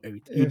football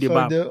heritage. In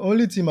fact, the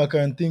only team I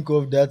can think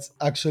of that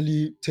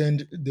actually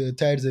turned the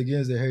tides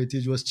against the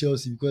heritage was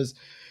Chelsea, because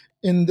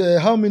in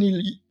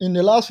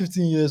the last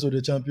 15 years of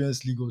the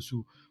Champions League or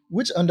so,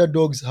 which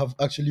underdogs have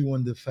actually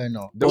won the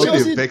final?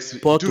 Chelsea,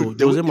 Porto,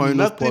 Jose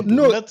Mourinho's Porto.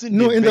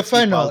 No, in the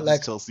final,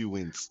 like Chelsea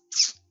wins.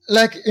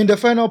 Like in the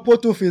final,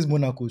 Porto faced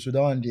Monaco, so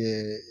that one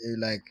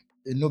like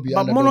no be.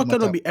 But Monaco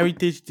no be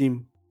heritage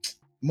team.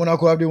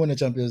 Monaco have they won the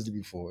Champions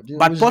League before?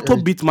 But Porto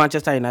beat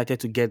Manchester United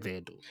to get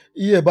there, though.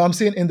 Yeah, but I'm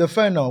saying in the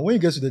final, when you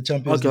get to the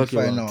Champions League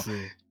final,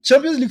 well,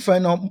 Champions League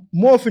final,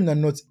 more often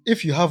than not,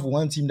 if you have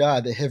one team that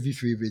are the heavy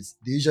favorites,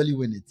 they usually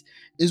win it.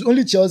 It's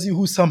only Chelsea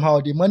who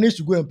somehow they managed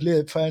to go and play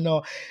a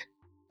final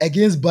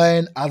against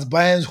Bayern at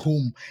Bayern's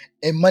home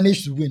and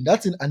managed to win.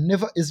 That's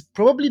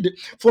probably the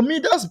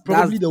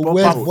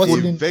worst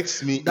bottling. It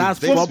vexed me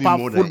football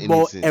more than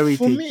anything. heritage.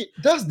 For me,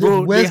 that's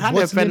the worst. They had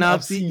a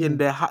penalty in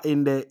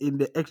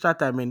the extra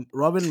time and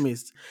Robin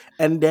missed,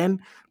 and then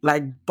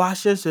like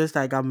Basher says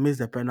like I missed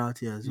the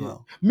penalty as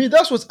well. Me,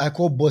 that's what I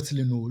call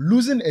bottling.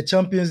 Losing a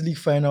Champions League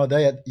final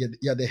that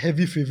you're the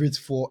heavy favorites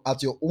for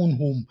at your own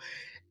home.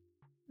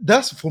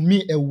 That's for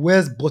me a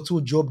worse bottle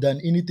job than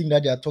anything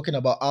that they are talking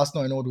about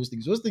Arsenal and all those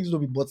things. Those things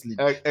don't be bottling.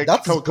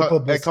 That's proper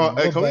bottling.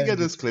 Can we get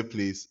this clip,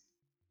 please?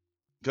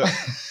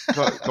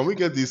 Can we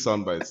get these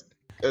sound bites?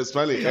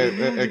 Smiley,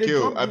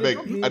 Kyo, I beg.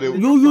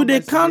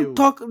 They can't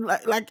talk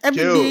like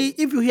every day.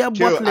 If you hear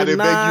bottling,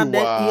 then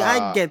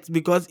I get,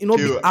 because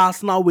be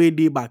Arsenal way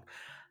day back.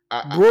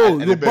 Bro,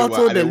 you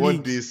bottle the league.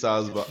 Want these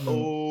sounds, but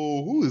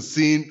who is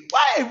saying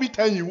why every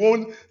time you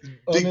want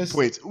big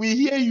points? We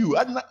hear you.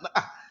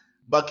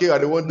 But I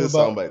don't want this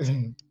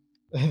soundbite.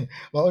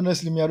 But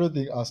honestly, me, I don't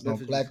think Arsenal.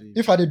 Like,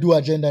 if I did do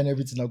agenda and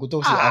everything, I go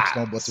talk to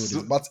Arsenal bottle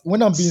this. But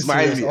when I'm being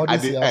Smiley,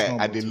 serious,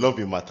 I didn't love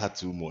him matter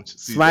too much.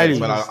 See,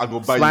 Smiley, I go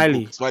buy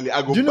you Coke. Smiley,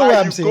 I go buy you Coke. Do you know why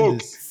I'm saying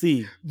this?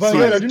 See, but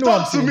do you know why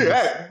I'm saying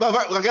this?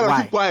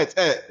 Why? Keep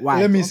quiet.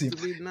 Why? Let me see.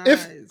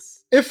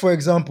 If, for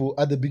example,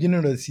 at the beginning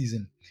of the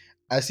season,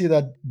 I see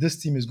that this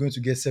team is going to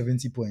get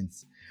 70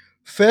 points.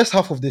 First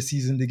half of the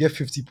season, they get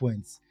 50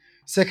 points.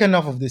 Second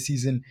half of the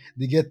season,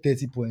 they get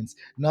 30 points.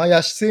 Now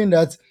you're saying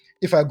that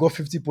if I got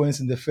 50 points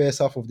in the first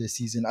half of the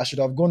season, I should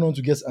have gone on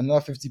to get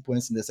another 50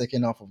 points in the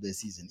second half of the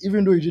season,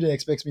 even though you didn't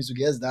expect me to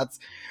get that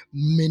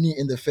many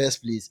in the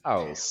first place.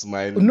 Oh,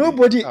 Smiley.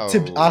 Nobody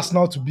tipped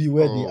Arsenal to be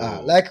where they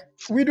are. Like,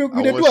 we do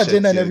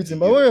agenda and everything,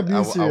 but when we're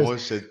being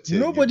serious,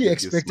 nobody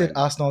expected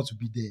Arsenal to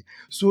be there.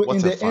 So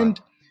in the end,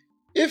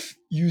 if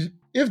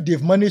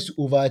they've managed to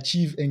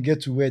overachieve and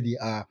get to where they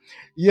are,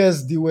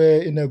 yes, they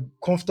were in a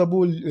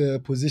comfortable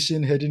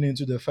position heading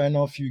into the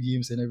final few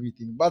games and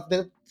everything. But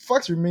the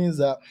fact remains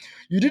that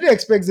you didn't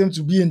expect them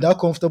to be in that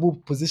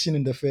comfortable position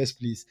in the first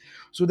place.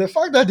 So the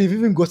fact that they've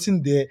even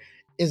gotten there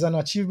is an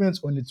achievement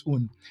on its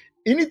own.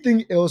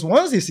 Anything else,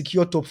 once they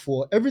secure top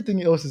four,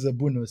 everything else is a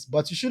bonus.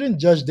 But you shouldn't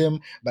judge them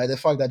by the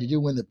fact that they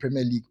didn't win the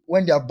Premier League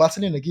when they are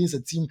battling against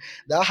a team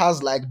that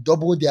has like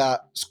double their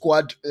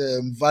squad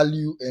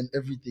value and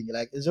everything.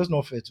 Like, it's just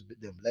not fair to beat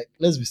them. Like,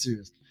 let's be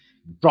serious.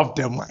 Drop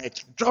the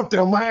mic.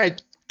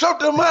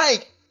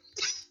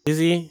 You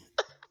see,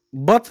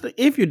 but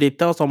if they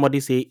tell somebody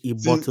say he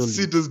bottled,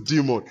 see this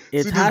demon,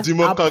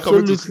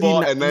 come to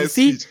score a nice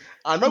speech.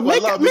 I'm not gonna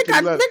allow make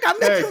it land.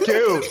 Hey,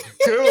 Kale,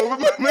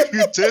 make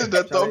you change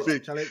the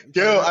topic. Charlie,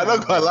 Kale, make I'm a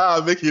not gonna beg.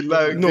 allow make it Make a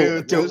land. beg. No, Kale,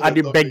 I beg. no, change I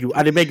the dey beg topic. you.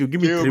 I dey beg you.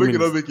 Give me Kale, three make it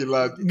not minutes. make it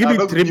land. Give I'm me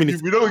not gonna 3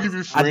 minutes. we don't give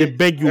you I dey free.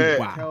 beg you. Hey,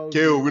 Wow.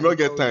 Kale, we I don't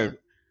get tell time. you.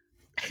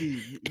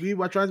 See,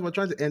 we're trying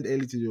to end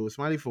early today. We're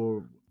smiling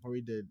for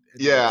hurry the end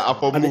of Yeah, I episode.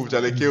 for I dey, move,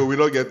 Charlie. Kale, we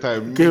don't get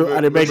time. okay,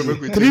 I dey beg Make you. we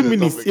change Three the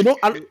minutes. topic. You know,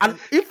 and End,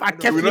 if I end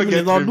of kept We the three don't minutes,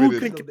 get day. I'll 3 do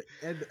minutes. End of cricket.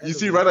 the end, You end of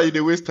see, the rather you day.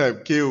 they waste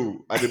time.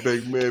 Kale, I the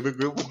beg, man. I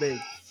beg.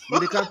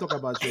 We can't talk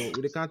about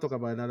we can't talk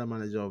about another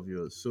manager of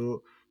yours.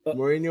 So Uh,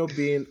 Mourinho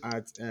being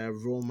at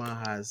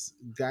Roma has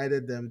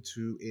guided them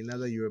to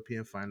another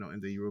European final in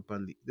the Europa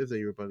League. This is the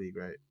Europa League,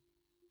 right?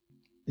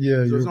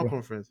 Yeah, So it's not Europa.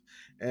 conference.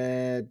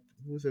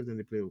 Who said them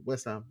they play?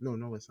 West Ham? No,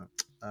 not West Ham.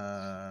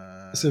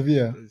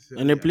 Sevilla.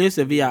 And they Sevilla. play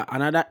Sevilla. Sevilla,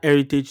 another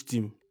heritage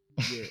team.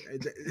 Yeah, a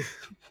team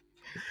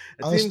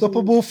who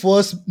Unstoppable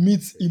force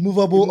meets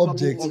immovable immovable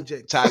object.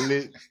 object.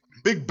 Charlie,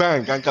 Big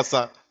Bang,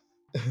 Ankasa.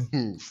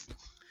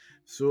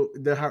 So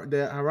the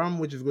Haram,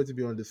 which is going to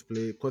be on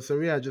display, because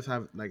Sevilla just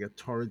have like a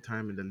torrid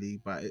time in the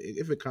league. But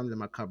if it comes to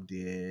my cup,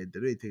 they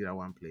don't really take that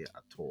one player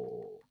at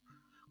all.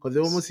 Because they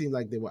almost seemed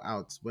like they were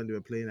out when they were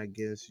playing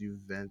against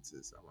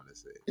Juventus. I want to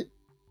say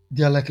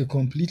They are like a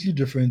completely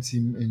different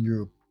team in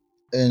Europe,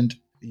 and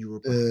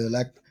Europa.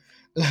 like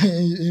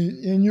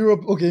in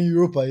Europe, okay, in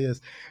Europa, yes,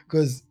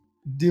 because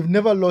they've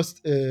never lost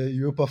a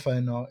Europa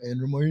final,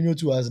 and Mourinho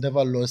too has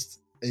never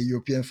lost a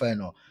European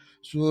final.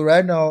 So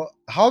right now,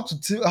 how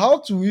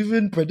to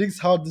even predict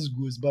how this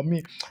goes? But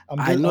me,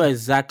 I know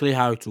exactly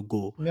how it will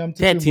go. I'm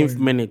taking 13th Mourinho.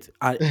 minute.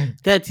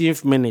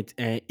 13th minute.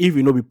 If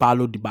you know be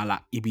Paulo Dybala,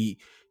 it be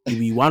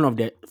one of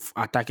the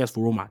attackers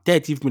for Roma.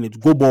 13th minute,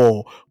 go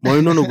ball.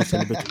 Moreno no go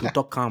celebrate. You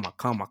talk calmer.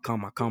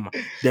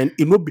 Then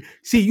it no be.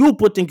 See, you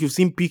put think you've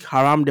seen peak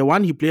Haram, the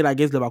one he played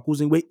against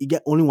Leverkusen, where he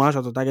get only one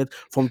shot on target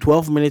from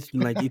 12 minutes to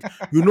 98.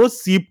 You know,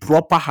 see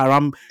proper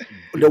Haram.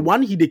 The Bro,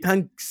 one they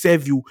can't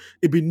serve you.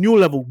 It be new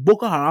level.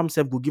 Boko Haram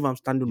self go give him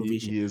standing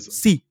ovation. he is.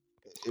 See,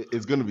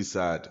 It's gonna be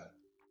sad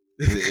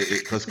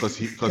because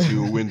he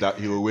will win that.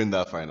 He will win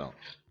that final.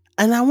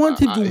 and I want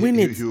him to win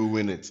it. He will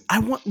win it. I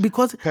want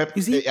because Pep,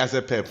 you see, as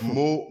a Pep,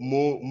 more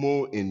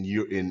in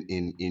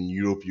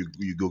Europe,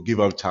 you go give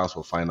him chance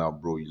for final,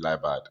 bro. You lie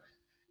bad.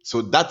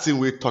 So that thing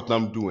where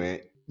Tottenham doing,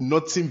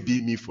 nothing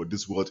beat me for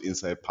this world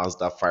inside past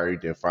that fiery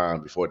the final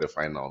before the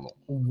final, no.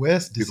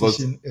 Worst Because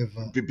decision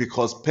ever.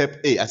 because Pep,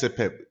 hey, as a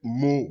Pep,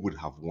 Mo would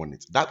have won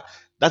it. That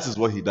is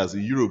what he does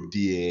in Europe.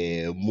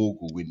 The Mo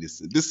will win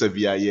this. This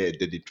Sevilla, yeah,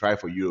 they try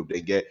for Europe,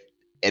 they get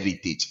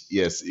heritage.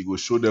 Yes, it will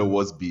show them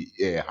what's be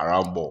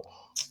haram ball.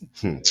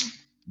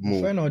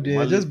 The final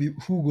day just be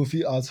who go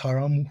feel out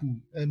Haram who,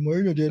 and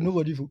Mourinho there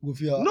nobody go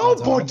feel out Haram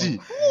Nobody.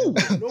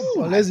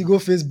 Who? unless you go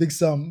face Big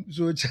Sam.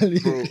 So Charlie,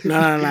 Bro,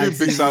 no, even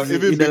Big Sam,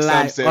 even Big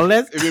Sam safe.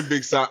 Unless Even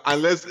Big Sam,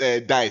 unless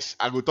Daesh,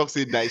 I go talk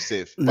say Daesh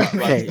safe.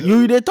 okay,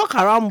 you they talk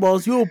haram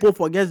balls, you will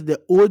forget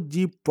the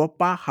OG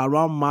proper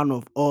haram man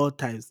of all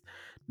times.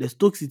 The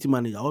Stoke City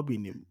manager, what be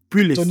name?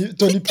 Pulis. Tony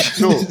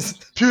No,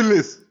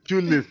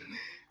 Pulis.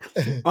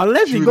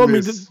 Unless you go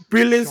with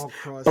Pulis.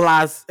 Pulis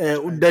plus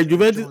the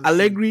Juventus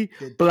Allegri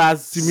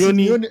plus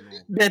Simeone,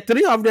 the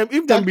three of them,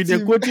 if them be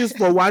the coaches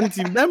for one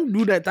team, them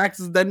do the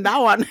taxes, then that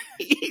one.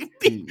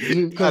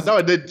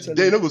 Now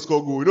they no go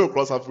score goal. We don't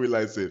cross halfway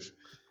line safe.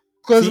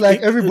 Because like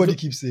everybody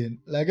keeps saying,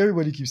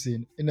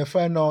 in a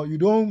final, you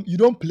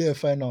don't play a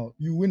final,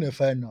 you win a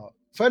final.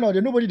 Final,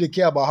 there nobody they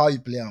care about how you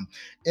play them.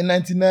 In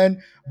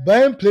 '99,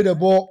 Bayern played the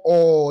ball,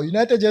 or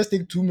United just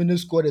take 2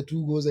 minutes, score the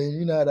 2 goals, and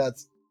you know that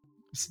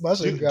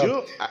smash and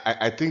grab.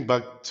 I think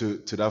back to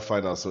that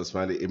final, so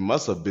Smiley, it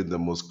must have been the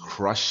most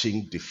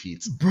crushing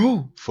defeat,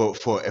 Bro, for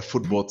a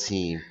football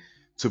team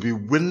to be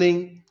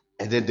winning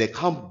and then they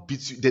can't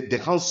beat you, they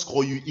can't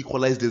score you,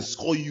 equalize, then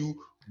score you,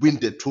 win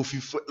the trophy.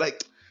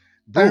 Like,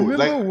 bro, I remember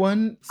like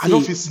one. I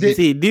don't feel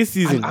See, this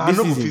season, I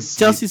don't feel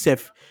Chelsea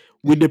safe.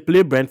 We they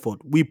play Brentford.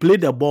 We play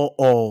the ball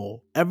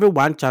all. Every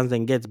one chance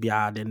then gets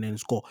behind and then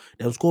score.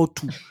 Then score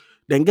 2.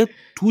 Then get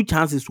 2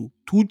 chances, 2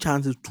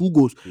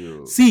 goals.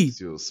 See,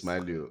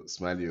 Smiley.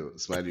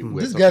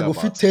 This guy go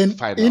fit 10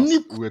 any.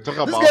 We're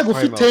talking This about guy go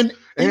fit 10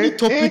 any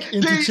topic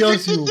into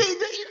Chelsea.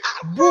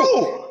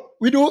 Bro.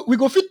 We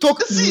go fit talk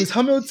Lewis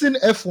Hamilton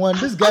F1.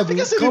 This guy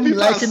will come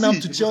liking up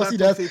to Chelsea.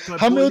 That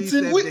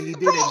Hamilton.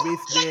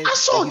 I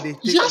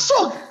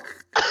saw.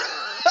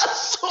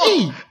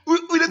 Hey,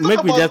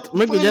 make we just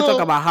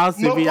talk about how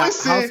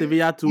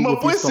Sevilla too my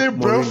go boy fit say stop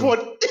Brentford.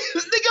 Mourinho.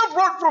 They get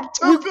brought from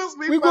Champions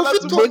League. we go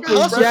fit talk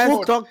House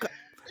of Folk.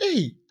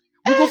 Hey,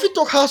 we go fit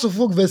talk House of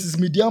Folk versus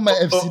Mediama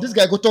FC. This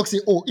guy go talk say,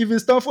 oh, even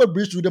Stamford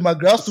Bridge with my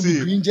grass to be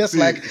green, just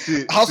like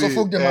House of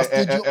Folk them at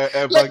stadium.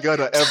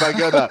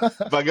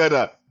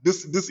 Bagada.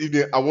 This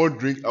evening, I won't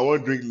drink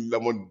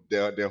lemon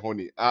their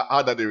honey.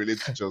 How that they relate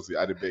to Chelsea?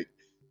 I beg.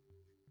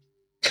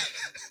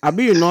 I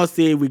mean, you know,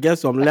 say we get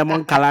some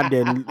lemon color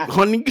then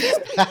honey.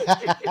 My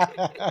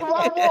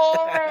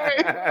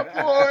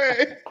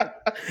boy.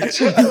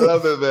 I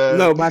love it, man.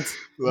 No, but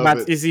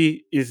Love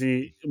it. you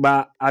see,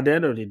 but at the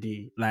end of the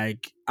day,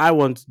 like I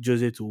want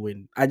Jose to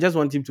win. I just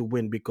want him to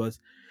win because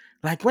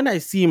Like when I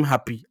see him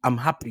happy, I'm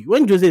happy.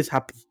 When Jose is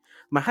happy,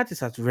 my heart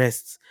is at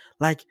rest.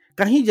 Like,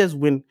 can he just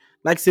win?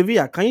 Like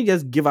Sevilla, can you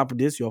just give up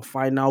this your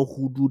final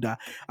hoodoo that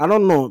I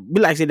don't know?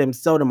 Be like say them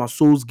sell them a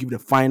souls, give the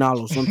final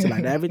or something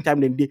like that. Every time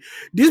they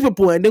these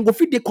people and then go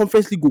feed the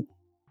conference league go,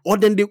 or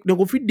then they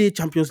go feed the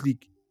Champions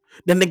League.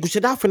 Then they go say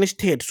that finish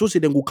third, so say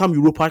then go come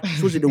Europa,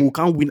 so say then go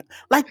come win.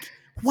 Like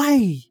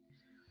why?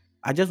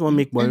 I just want to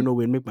make and Moreno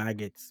win, make my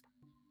gets.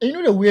 you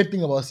know the weird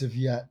thing about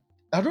Sevilla,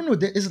 I don't know.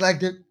 It's like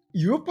the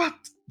Europa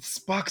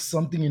sparks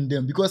something in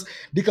them because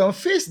they can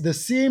face the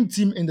same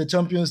team in the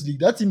Champions League.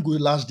 That team go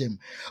lash them,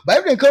 but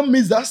if they come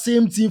meet that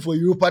same team for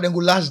Europa, then go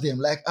lash them.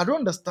 Like I don't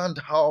understand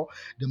how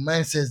the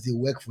mindsets they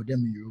work for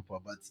them in Europa.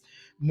 But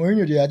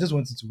Mourinho, I just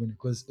wanted to win it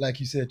because, like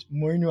you said,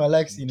 Mourinho, I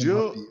like seeing him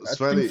Joe happy. I think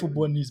Smiley,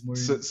 football needs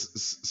Mourinho.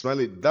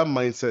 Smiley, that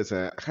mindset.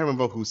 I can't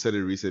remember who said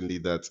it recently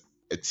that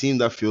a team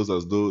that feels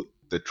as though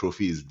the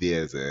trophy is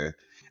theirs.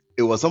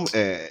 It was some.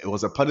 It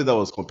was a party that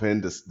was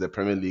comparing the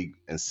Premier League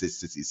and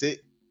City. Say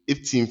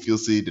if team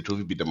feels say the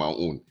trophy be them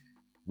own,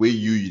 where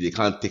they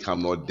can't take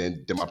them not,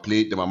 then they might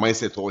play. Then my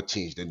mindset all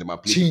change. Then they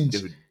might play Change,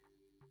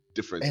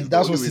 different. It's and the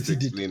that's only what way to City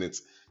did. explain it.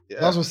 Yeah.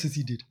 That's what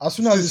City did. As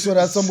soon as they saw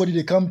that somebody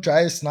they come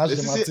try snatch them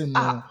Say, at him,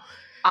 no,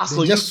 so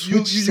then just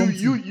switch something.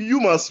 you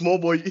my small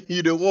boy,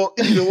 you don't want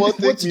What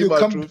take did me they my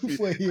come do trophy.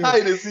 for here? How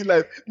you dey see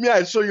life? Me,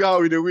 I show you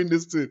how we dey win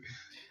this thing.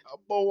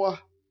 Abowa.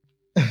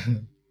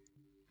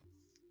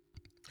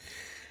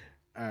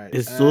 All right.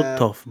 It's so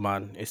tough,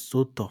 man. It's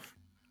so tough.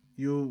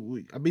 I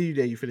mean, you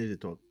there. You finish the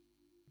talk.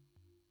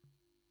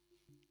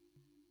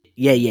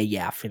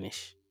 Yeah. I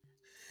finish.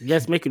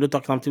 Just make you don't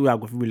talk something we are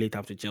going to relate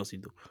after Chelsea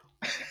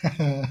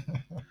though.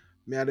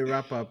 Me, I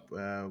wrap up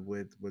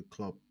with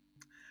Klopp.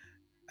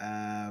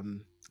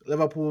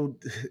 Liverpool.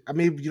 I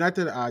mean,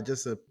 United are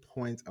just a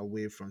point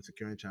away from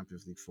securing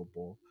Champions League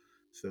football.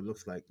 So it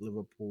looks like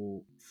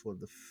Liverpool, for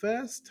the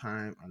first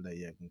time under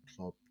Jurgen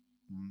Klopp,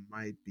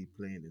 might be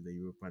playing in the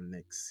Europa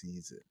next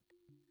season.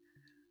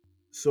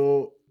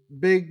 So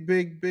big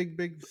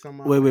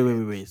summer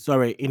ahead. Wait.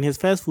 Sorry. In his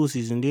first full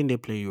season, didn't they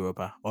play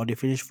Europa or they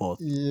finished fourth?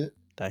 Yeah.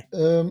 Die.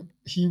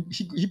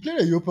 He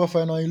played a Europa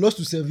final. He lost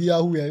to Sevilla,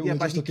 who we Yeah, were but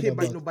just he talking came,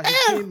 about. but he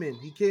came in.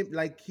 He came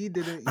like he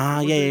didn't. It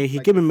Yeah. wasn't He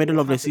like came in it middle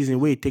was of the half a season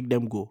where season. he take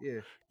them go.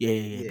 Yeah, Yeah.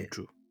 yeah. Be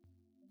true.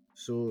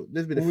 So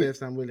this be the We, first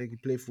time where like he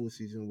played full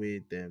season where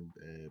them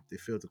they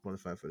failed to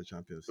qualify for the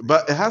Champions League.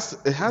 But it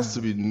has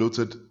to be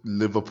noted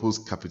Liverpool's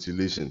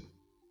capitulation,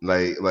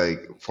 like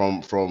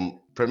from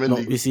Premier No,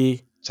 you League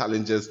see,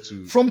 challenges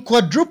to from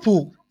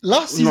quadruple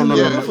last season, they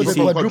were going no. for You the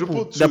from see,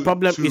 quadruple quadruple. the to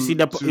problem. You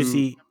to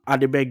see. I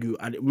dey beg you.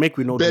 Make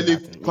we not do barely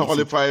that. Thing. You see,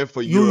 qualifying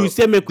for you Europe.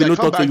 say make we Their not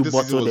talk so comeback you this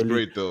season bottle was the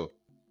league. great though.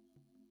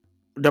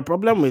 The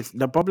problem with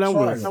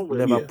Fine. Yeah. You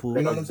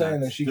Liverpool know what I'm is that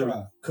saying? And she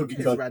can cookie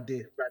Hey, cut.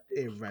 Rade.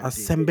 Hey, Rade.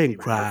 Asemben Hey, Rade.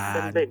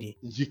 crowd.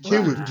 He What did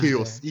came you with do this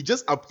chaos. guy? He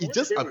just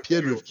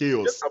appeared with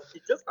chaos.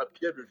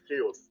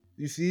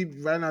 You see,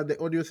 right now the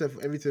audio set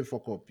for everything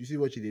fuck up. You see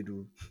what you did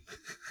do.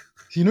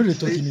 You know they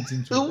talk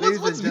anything to. Ladies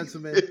What's and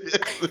gentlemen,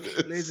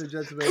 ladies and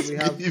gentlemen, we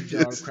have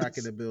Gerald Crack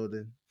in the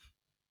building.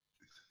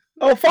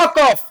 Oh fuck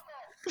off!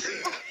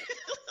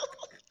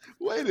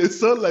 Why they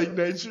sound like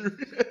Nigerian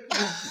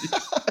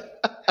movies?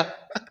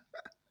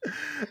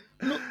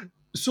 No,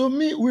 so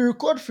we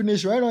record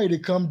finish right now. They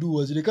can't do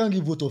us. They can't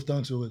give vote of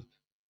thanks to us.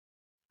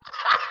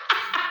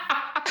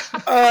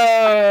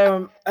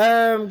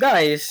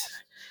 Guys,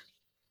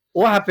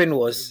 what happened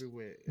was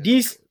Everywhere.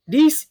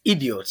 these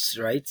idiots,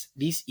 right?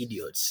 These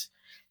idiots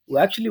were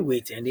actually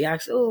waiting. And they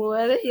asked, "Oh,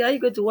 are you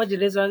going to watch the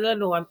restaurant?" I said,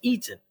 "No, I'm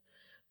eating."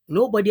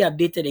 Nobody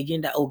updated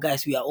again that, oh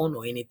guys, we are on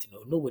or anything.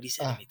 No, nobody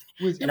said anything.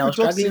 Wait, And if I we was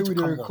talk say struggling to we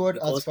dey come on record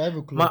at because 5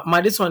 o'clock.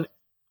 my this one,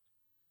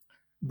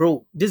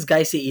 bro, this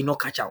guy say he no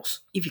catch house.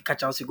 If he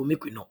catch house, he go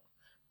make we know.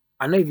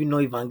 I don't even know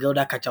if Van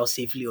Gelder catch out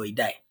safely or he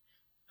die.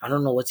 I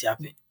don't know what's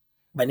happened.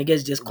 But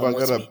niggas just come out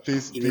me. Vangada,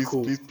 please, If it please,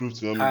 cool. please prove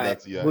to me Alright,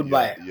 that yeah,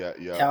 goodbye.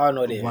 Y'all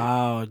know that.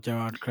 Wow,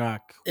 Gerald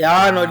Crack. Yeah,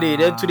 I know they.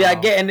 Then today I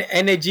Wow. get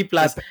energy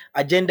plus The,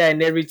 agenda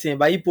and everything.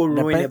 But people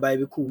the, ruin pe- it, but it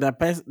be cool. the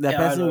Yeah, I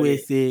person know will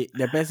that. say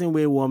the person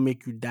will won't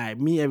make you die.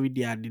 Me every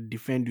day I dey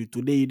defend you.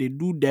 Today they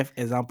do death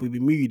example. It be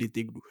me you dey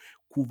take do.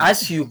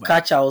 As you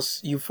catch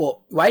house, you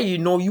for why you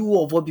know you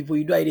of all people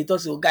you do it. They talk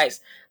so guys,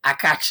 I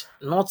catch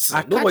I nothing.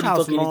 catch Nobody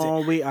house talk anything.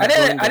 long way. I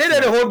didn't. Join I the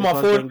didn't thing hold my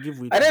because phone. then give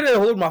I waiting.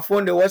 didn't hold my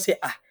phone. They was say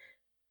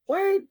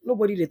why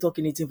nobody they talk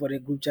anything for the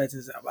group chat?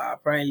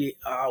 Apparently,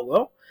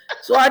 well.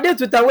 So I did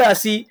Twitter where I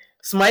see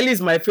Smiley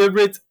is my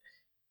favorite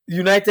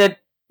United.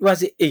 Where I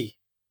say, hey,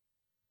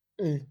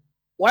 Hey,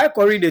 why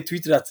Corey the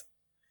tweet that?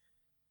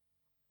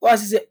 Where I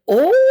say,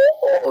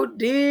 oh,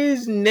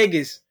 these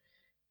niggas.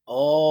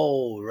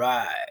 Oh,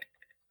 right.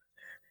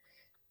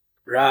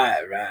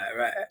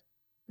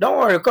 Don't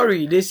worry,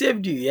 Corey. They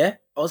saved you, yeah?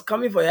 I was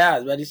coming for your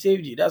ass, but they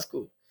saved you. That's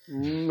cool.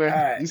 All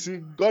right. You see,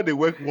 God they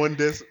work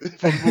wonders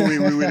for people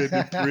when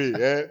they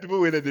pray.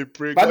 People when they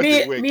pray, But God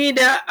they work.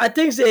 I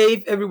think say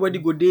if everybody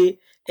go there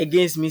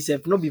against me,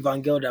 self, no be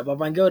Van Gelder, but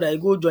Van Gelder, he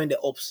go join the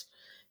ops.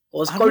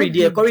 Because I know Corey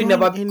there, they join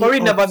any Corey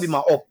never be ops. my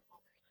op.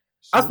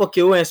 As So for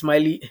KO and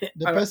Smiley,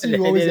 the person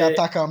you always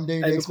attack him,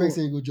 then I you be expect cool.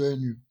 say he go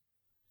join you.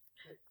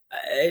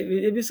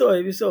 It be so,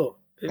 it be so,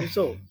 it be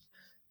so,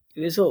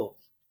 it be so.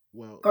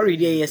 Well, Curry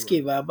since you've they interrupted,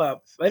 escape,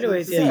 but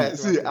anyways, since you've yeah. See,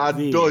 See,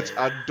 interrupted, see,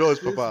 I dodge,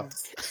 since Papa. you've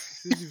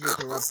since you've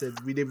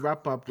interrupted, we did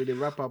wrap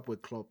up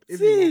with Klopp. If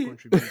you want see,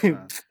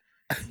 contributor,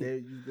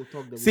 then you go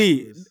talk. Then we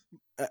see, close.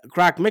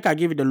 crack. Make I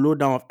give you the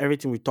lowdown of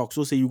everything we talk.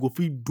 So say you go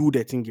feel do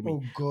the thing give me.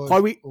 Oh God,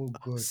 Corey, oh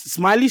God.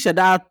 Smiley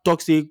Shada talk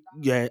say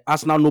yeah,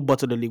 Arsenal no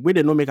bottle the league. Where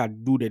they no make her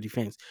do the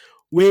defense.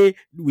 Where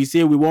we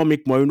say we want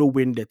make Moreno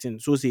win the thing.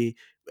 So say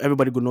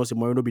everybody go know say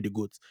Moreno be the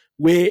goat.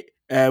 Where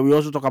we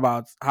also talk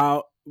about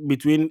how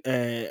between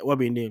what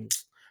be name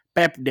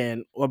Pep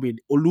then what be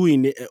Olu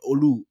in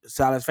Olu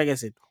Salas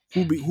Ferguson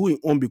who in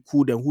on be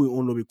cool then who in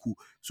on no be cool.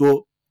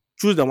 So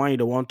choose the one you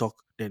don't want talk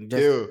then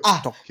just Kill,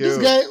 Ah, talk. this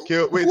guy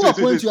kill. who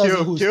appoints you as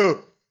a host?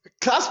 Kill.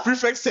 Class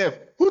prefect, self.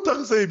 Who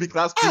talking say he be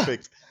class Ah,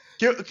 prefect?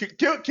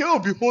 Kill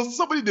be host.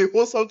 Somebody they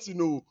host something.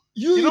 No,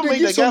 you you don't they make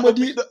give the guy open.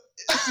 somebody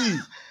See,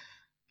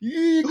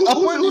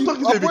 appoint who you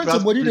talking say he be appoint class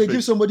somebody, they give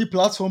prefect? somebody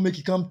platform, make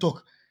he come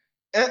talk.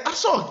 I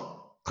saw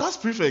class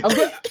I'm prefect.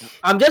 go-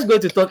 I'm just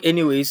going to talk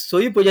anyways. So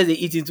you put just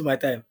eat into my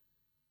time.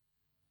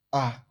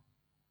 Ah,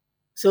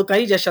 So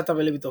can you just shut up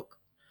and let me talk?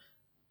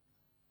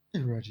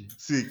 Reggie.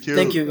 See,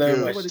 Thank kill, you very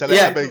kill. much. Nobody, Shall I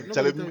Yeah. nobody tell, beg?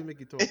 Shall nobody tell I? you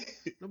make it talk.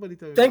 Nobody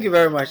tell you Thank make you it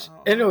very talk. much.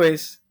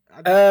 Anyways,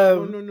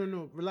 No, um, no, no,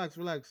 no. Relax,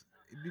 relax.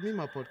 It be me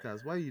my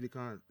podcast. Why you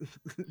can't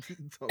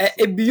talk it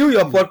so? be you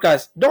your See,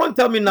 podcast. Don't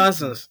tell me see.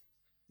 nonsense.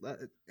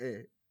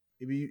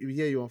 If you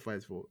hear you on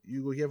fight for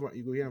you go hear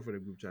for the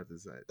group chat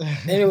inside.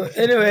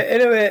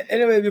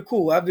 Anyway, be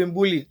cool. I've been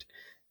bullied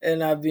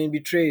and I've been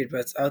betrayed,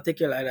 but I'll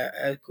take it like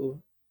that.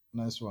 Cool.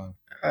 Nice one.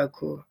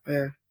 Cool.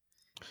 Yeah.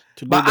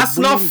 Today But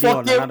the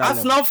bullying day on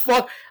another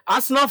level.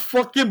 Arsenal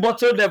fucking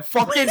bottled the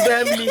fucking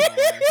damn league.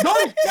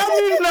 Don't tell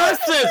me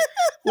nonsense.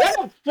 What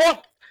the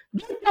fuck?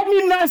 Don't tell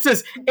me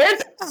nonsense.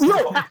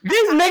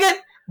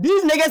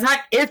 These niggas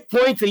had 8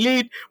 points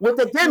lead with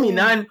the game in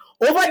No, hand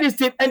over this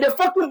team, and the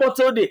fucking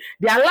bottled it.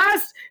 Their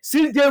last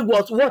 6 games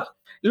was what?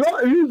 Lose,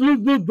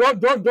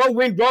 draw,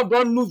 win, draw,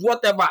 lose,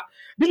 whatever.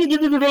 That be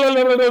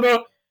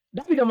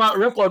the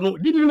record. No.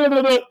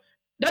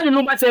 That is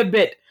no matter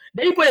bet.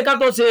 Then you put a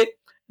can't say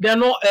they're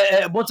not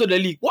bottle the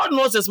league. What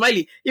nonsense,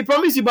 Smiley? He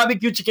promised you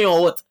barbecue chicken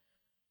or what?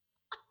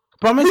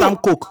 Promise I'm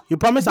Bro, Coke. You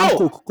promise I'm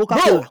bro, Coke.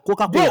 Coca-Cola.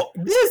 Coca-Cola.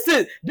 this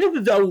is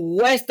the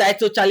worst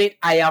title challenge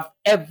I have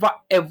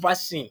ever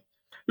seen.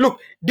 Look,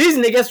 these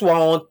niggas were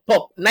on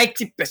top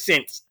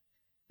 90%.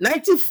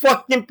 90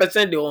 fucking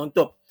percent they were on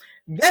top.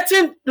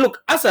 Getting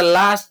look as a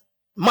last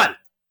month,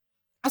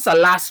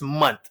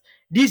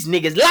 these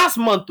niggas last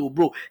month, oh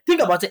bro,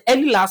 think about it.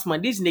 Early last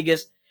month, these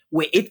niggas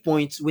were 8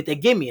 points with a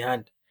game in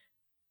hand,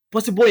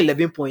 possible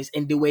 11 points,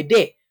 and they were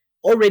there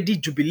already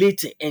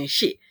jubilating and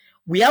shit.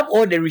 We have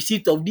all the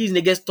receipt of these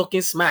niggas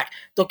talking smack,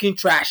 talking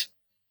trash.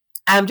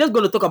 I'm just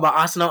gonna talk about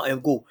Arsenal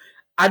and go.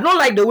 I don't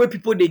like the way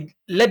people they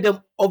let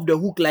them off the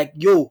hook like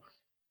yo.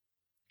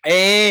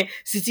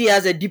 City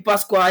has a deeper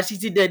squad.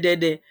 City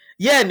there.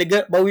 Yeah,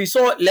 nigga. But we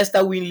saw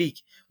Leicester win league.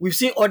 We've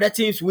seen other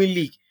teams win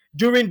league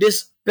during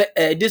this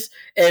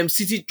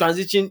City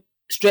transition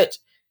stretch.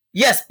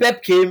 Yes,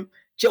 Pep came.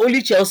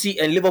 Only Chelsea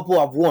and Liverpool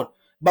have won,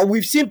 but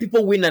we've seen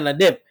people win none of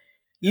them.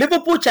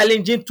 Liverpool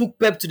challenging took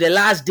Pep to the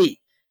last day.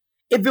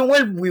 Even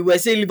when we were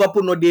saying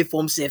Liverpool not day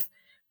form safe,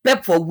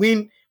 Pep for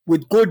win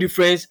with goal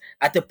difference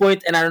at a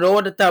point and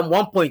another time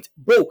 1 point.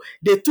 Bro,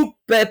 they took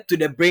Pep to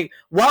the brink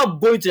while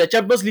going to the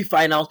Champions League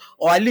finals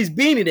or at least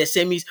being in the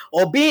semis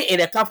or being in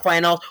the cup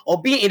finals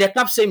or being in the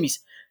cup semis.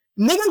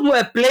 Niggas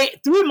were playing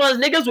 3 months,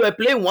 niggas were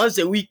playing once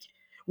a week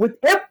with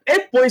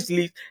 8 points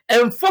lead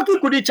and fucking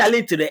couldn't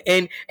challenge to the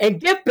end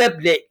and gave Pep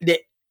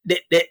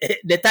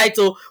the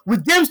title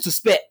with games to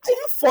spare. Are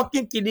you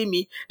fucking kidding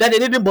me that they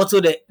didn't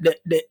bottle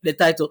the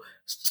title?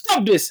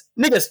 Stop this.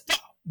 Niggas, stop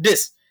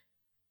this.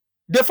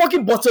 They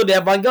fucking bottled the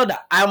Vanguard.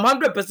 I'm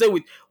 100%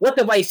 with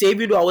whatever he said,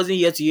 even though I wasn't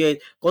here to hear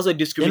it because of They don't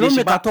discrimination.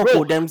 make a But talk.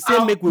 Oh, them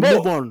say make we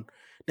move bro, on.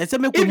 They say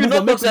make we if you move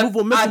on. not talk, Make we self,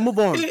 move on. Make we move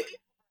on.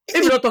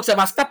 if you not talk, self,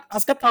 I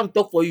step time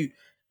talk for you.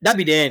 That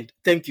be the end.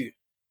 Thank you.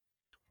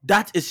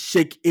 That is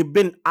Sheikh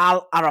Ibn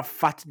Al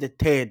Arafat the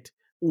third.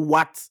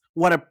 What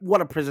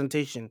a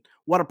presentation.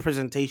 What a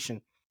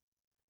presentation.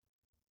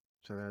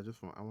 Charlie,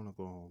 I want to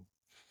go home.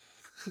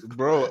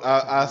 Bro,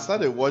 I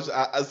started watching.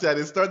 I see. I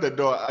didn't start the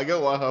door. I get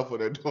one half for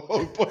the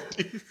door.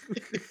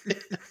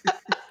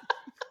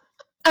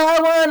 I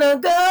wanna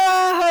go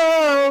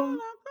home.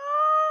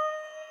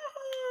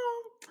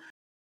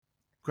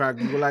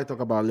 Craig, you would like talk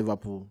about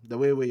Liverpool? The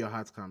way where your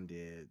heart come there.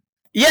 The way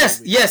Yes,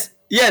 where, yes,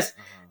 yes,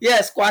 uh-huh.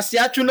 yes. Kwasi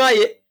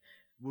Achunaye.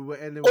 We were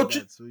ending with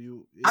that. So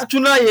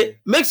Achunaye.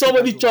 Make take us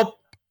somebody home. chop.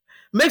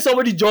 Make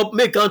somebody job.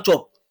 Make can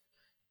chop.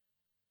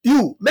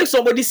 You make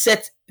somebody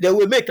set the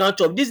way make can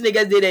chop. These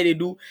niggas they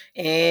do.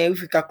 If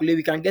we calculate,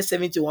 we can get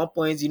 71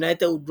 points.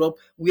 United will drop.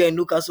 We and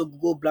Newcastle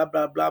go blah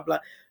blah blah blah.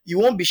 You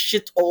won't be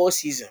shit all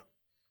season.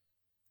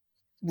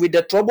 With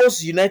the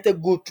troubles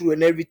United go through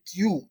and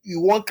everything,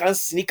 you one can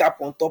sneak up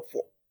on top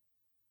for.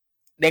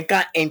 Then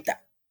can't enter.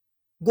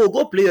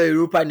 Go play your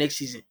Europa next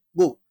season.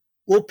 Go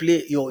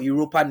play your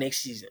Europa next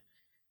season.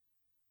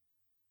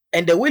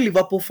 And the way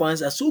Liverpool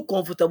fans are so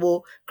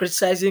comfortable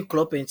criticizing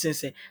Klopp and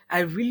saying, I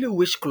really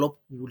wish Klopp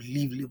would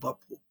leave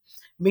Liverpool.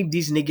 Make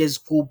these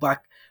niggas go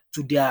back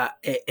to their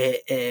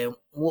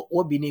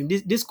what be named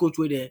this coach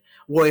with the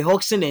Roy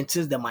Hodgson and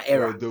since the my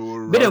Bro, era. they will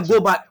Make run them go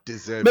to back.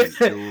 Make,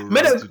 Deserby. They will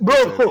make run them, to bro.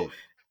 Deserby.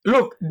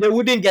 Look, they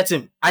wouldn't get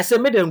him. I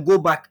said make them go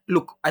back.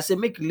 Look, I said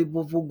make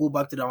Liverpool go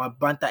back to the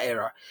banter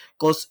era.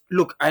 Because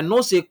look, I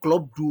know say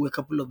Klopp do a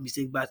couple of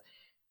mistakes, but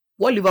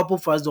what Liverpool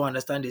fans don't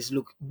understand is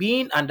look,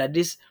 being under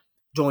this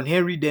John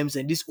Henry Dems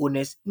and these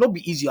owners, not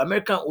be easy.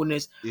 American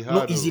owners, He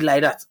not had, easy oh.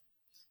 like that.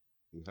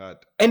 He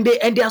had. And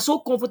they are so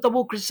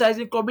comfortable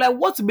criticizing club. Like,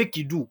 what make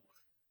you do?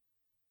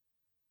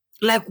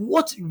 Like,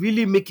 what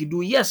really make you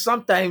do? Yes,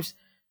 sometimes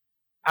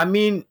I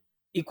mean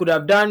he could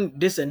have done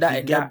this and that He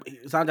and get that.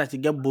 sometimes he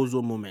get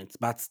bozo moments,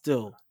 but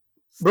still,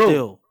 Bro,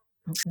 still.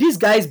 this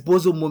guy's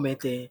bozo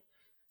moment,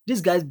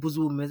 this guy's bozo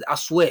moment, I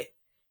swear,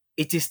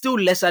 it is still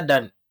lesser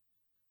than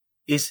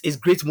his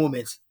great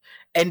moments.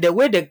 And the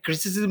way the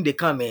criticism they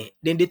come,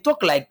 then they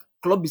talk like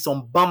club is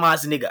some bum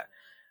ass nigga.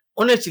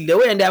 Honestly, the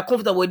way and they are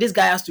comfortable, this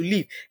guy has to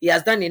leave. He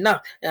has done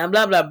enough, and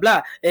blah blah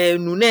blah.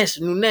 Nunes,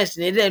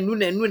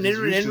 He's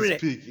reached his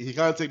peak. He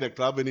can't take the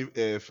club any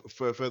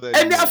further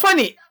and they are anymore.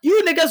 funny.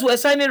 You niggas were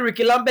signing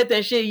Ricky Lambert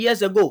and Shea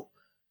years ago.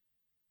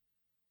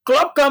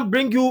 Club can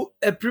bring you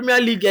a Premier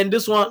League and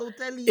this one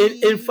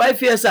in Balotelli.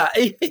 5 years.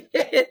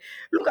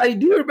 Look,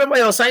 do you remember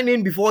your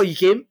signing before he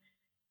came?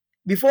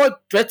 Before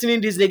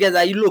threatening these niggas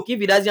that you look, if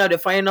he doesn't have the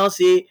final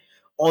say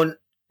on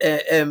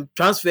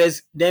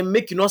transfers, then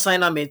make you not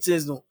sign and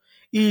maintains no.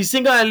 He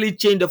single-handedly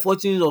changed the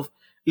fortunes of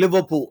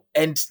Liverpool,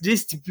 and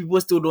these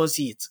people still don't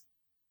see it.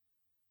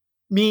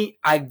 Me,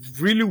 I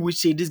really wish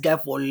say this guy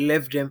for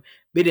left them,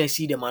 but then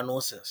see them are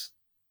nonsense.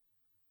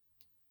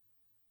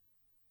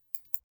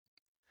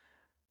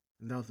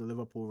 That was the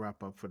Liverpool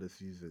wrap up for the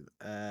season.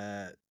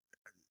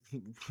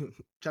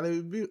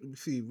 Charlie,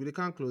 see, we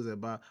can't close it,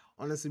 but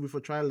honestly, before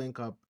try link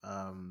up,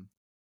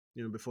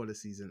 before the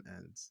season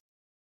ends,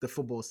 the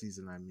football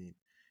season, I mean,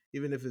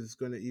 even if it's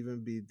going to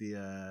even be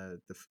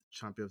the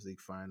Champions League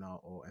final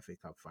or FA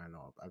Cup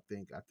final, I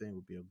think it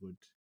would be a good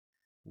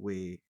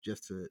way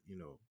just to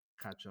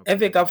catch up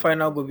FA and Cup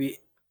final go be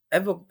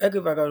FA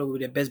Cup final go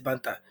be the best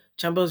banter.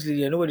 Champions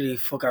League, nobody dey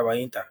fuck about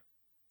Inter.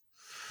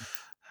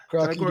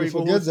 Charlie Crack, you dey Corey,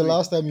 go forget host the me.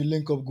 last time you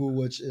link up, go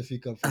watch FA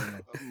Cup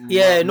final.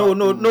 Yeah, no,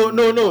 no, no,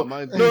 no, no,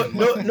 Man no, did,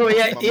 no, no.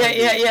 Yeah, my yeah, man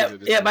yeah, did yeah, crazy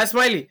this yeah. year. But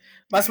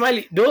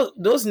Smiley,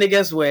 those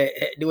niggas were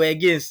they were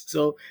against.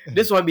 So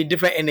this one be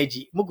different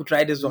energy. We could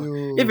try this one.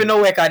 If you Yo.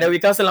 know work out, then we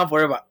cancel them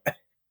forever.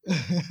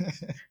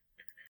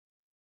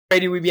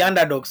 Ready, we be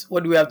underdogs.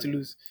 What do we have to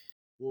lose?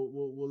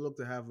 We'll look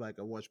to have like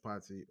a watch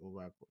party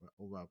over at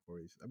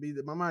Corey's. I mean,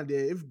 my man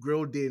there, if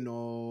grill day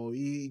no,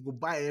 he go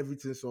buy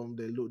everything from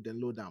the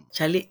low down.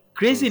 Charlie, So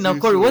crazy now,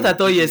 see, Corey. What I so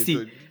thought see,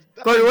 yesterday?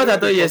 so Corey, what that I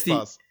what they thought cost yesterday?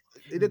 pass.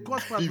 It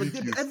cost pass, but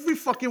BBQs. every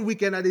fucking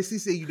weekend I they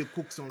say you the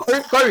cook something.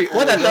 Corey,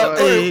 what I Oh, thought? no,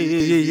 Hey, Corey, hey,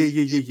 hey, hey,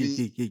 hey, hey, it hey, be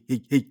hey, hey,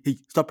 hey, hey, hey,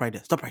 stop right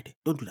there. Stop right there.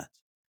 Don't do that.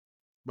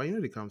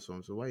 But they come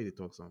some, so why you they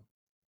talk some?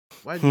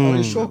 Why do you I think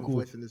will you don't Hmm. have shock a you.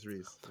 voice in this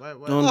race?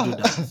 Don't do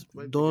that.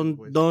 Why do you think you have a Don't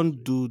voice in this don't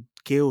race? do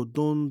KO.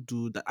 Don't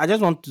do that. I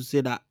just want to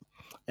say that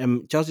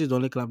Chelsea is the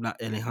only club that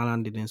Erling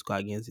Haaland didn't score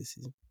against this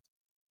season.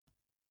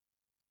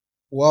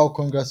 Wow,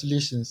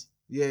 congratulations.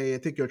 Yeah,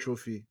 take your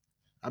trophy.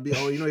 You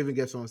don't even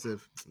get some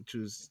self.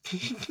 Choose.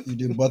 You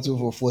did battle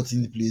for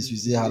 14th place. You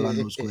say Haaland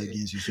Yeah. no score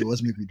against you. So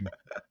what's make we do?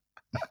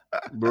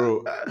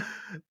 bro.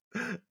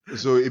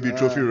 So it be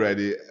trophy uh,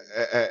 ready.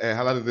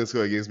 Haaland didn't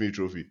score against me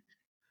trophy.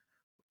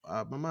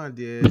 my man,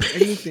 there.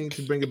 Anything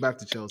to bring it back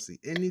to Chelsea.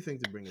 Anything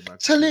to bring it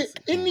back to Charlie, Chelsea.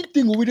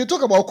 anything we dey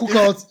talk about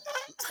cookouts.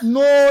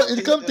 No,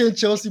 it can't take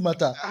Chelsea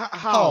matter. How?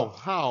 How?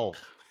 How?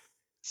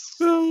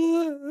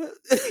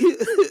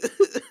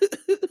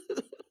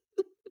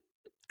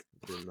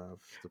 They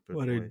love stupid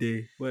What a boy.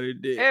 day. What a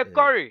day. hey Yeah.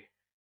 Corey,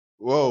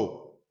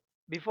 Whoa.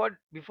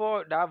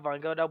 before that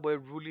Vanguard that boy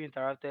really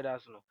interrupted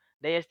us, no.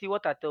 Then yesterday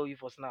what I tell you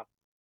for Snap.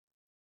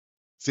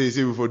 Say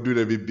before doing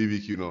a big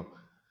BBQ now.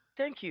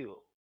 Thank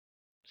you.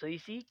 So you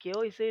see,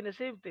 KO is saying the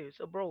same thing.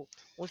 So bro,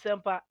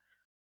 Unsempa,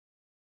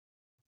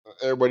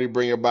 Everybody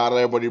bring a bottle.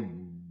 Everybody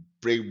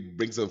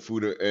bring some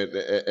food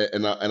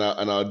and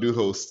I'll do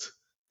host.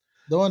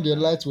 The one the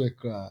All right. light work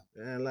cry.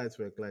 Lights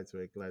work.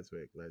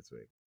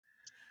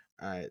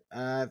 All right.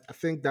 I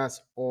think that's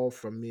all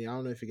from me. I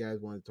don't know if you guys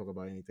want to talk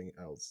about anything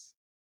else.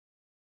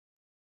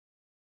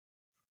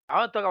 I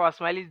want to talk about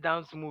Smiley's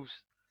dance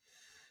moves.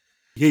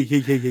 Hey, hey,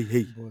 hey, hey,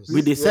 hey.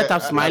 We Boss. they set Yeah,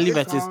 up Smiley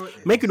versus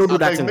make you no I do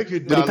that beg thing. make you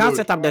We can't download.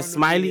 set up the Carl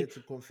not there Smiley. yet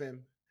to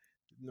confirm.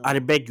 I No,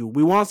 beg you.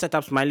 We want set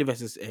up Smiley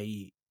versus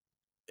a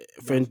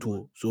friend dance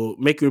board. tool. So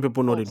make you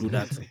people know they Oh, do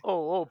that.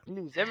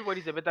 please.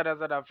 Everybody's a better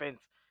dancer than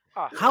Fence.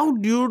 Ah, How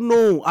do you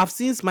know? I've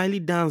seen Smiley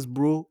dance,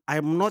 bro.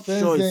 I'm not Fence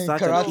sure it's then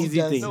such an no, karate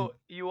easy thing. dancing. no,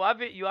 you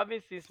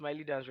haven't seen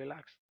Smiley dance.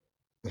 Relax.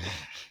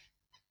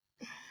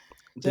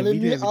 The Telling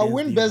video me I evidence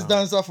win they best now.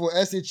 dancer for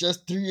SHS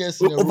 3 years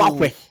in a Over row.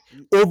 where?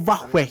 Over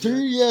Charlie, where? 3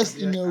 years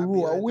in a I be row.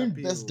 your I win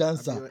entapy. best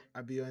dancer.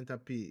 I be your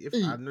entapy. If I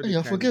Hey, know the hey, I kind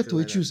of forget thing to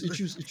like that. choose.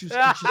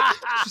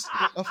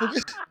 I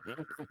forget.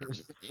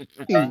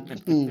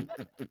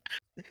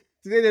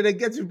 Today they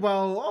get you,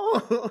 pal.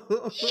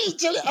 Oh. Hey,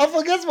 Charlie, I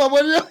forget my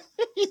money.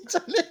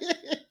 Charlie.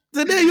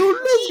 Today you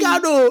lose, Hey,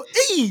 Gado.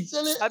 Hey!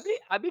 Charlie.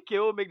 Abi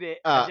KO make the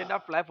Ah, agenda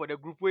fly for the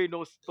group where you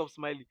know stop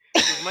Smiley.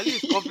 So Smiley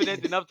is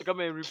confident enough to come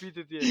and repeat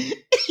it here.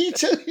 Hey,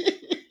 Charlie.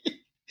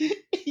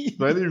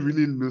 Smiley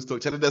really lose talk.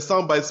 Charlie, the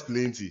sound bites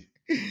plenty.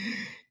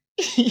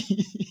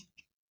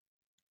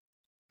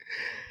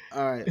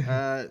 All right,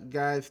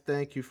 guys,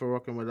 thank you for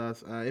working with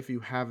us. If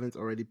you haven't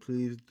already,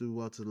 please do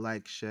well to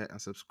like, share,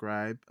 and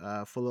subscribe.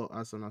 Follow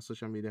us on our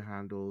social media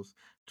handles: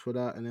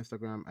 Twitter and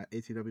Instagram at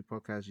ATW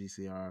Podcast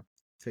GCR,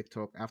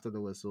 TikTok After the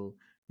Whistle,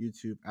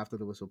 YouTube After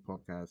the Whistle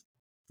Podcast.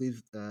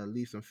 Please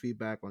leave some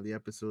feedback on the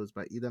episodes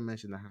by either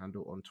mentioning the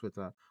handle on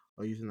Twitter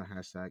or using the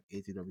hashtag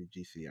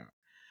ATWGCR.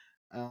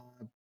 Uh,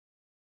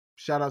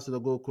 Shout out to the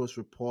Gold Coast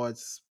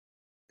Reports.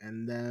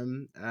 And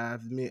then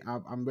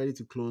I'm ready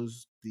to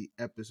close the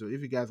episode.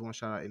 If you guys want to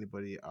shout out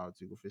anybody out,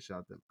 you go fish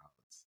shout them out.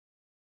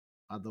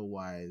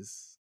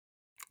 Otherwise,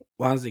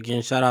 Once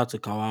again, shout out to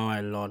Kawawa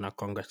and Lorna.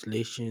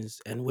 Congratulations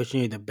and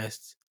wishing you the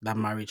best that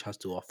marriage has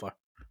to offer.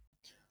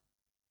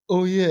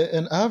 Oh yeah,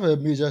 and I have a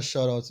major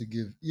shout out to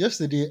give.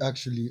 Yesterday,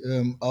 actually,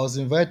 I was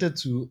invited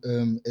to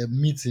a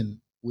meeting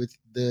with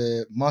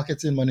the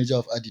marketing manager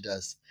of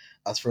Adidas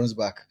at France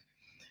back.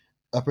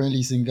 Apparently,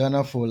 he's in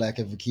Ghana for like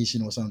a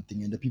vacation or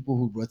something, and the people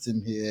who brought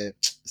him here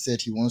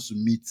said he wants to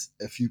meet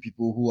a few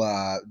people who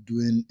are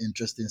doing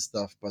interesting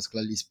stuff,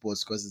 particularly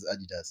sports, because it's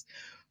Adidas.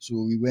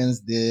 So we went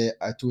there.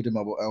 I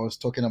was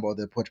talking about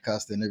the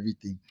podcast and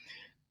everything.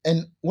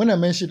 And when I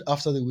mentioned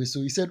after the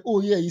whistle, he said, "Oh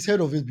yeah, he's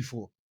heard of it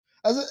before."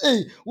 I said,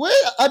 "Hey, where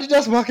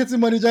Adidas marketing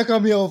manager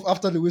come here of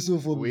after the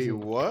whistle for Wait, before?"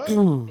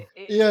 what?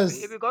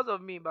 Yes, Because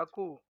of me, but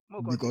cool.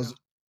 More continue. because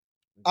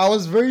I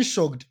was very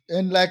shocked,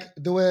 and like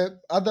there were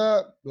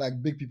other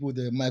like big people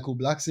there. Michael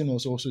Blackson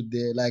was also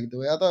there. Like there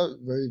were other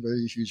very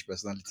very huge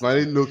personalities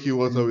Smiley there. Loki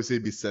wants to And always say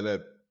be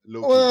celeb.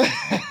 Loki. well,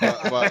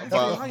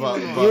 How you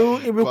don't know?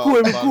 It be cool,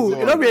 it be But cool.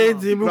 go It How don't on. you be don't know?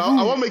 anything, it be Now I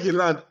cool. won't make it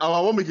land. I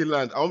won't make it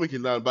land. I won't make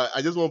it land. But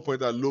I just want to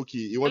point out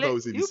Loki. He wants to Ale,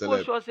 always say be you post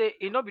celeb. sure say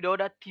it not be the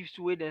other thieves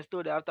who then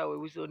stole the after we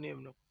whistle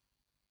name no.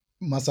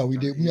 Massa, we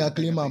did, me he's I bigger,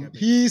 claim bigger, him.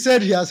 bigger. He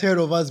said he has heard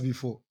of us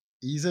before.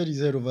 He said he's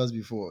heard of us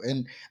before,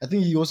 and I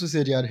think he also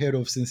said he had heard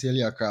of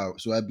Sincerely Accra.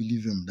 So I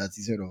believe him that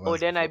he's heard of Oh,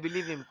 us then I before.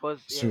 believe him because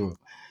yeah. So So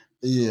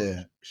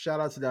yeah. shout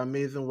out to the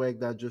amazing work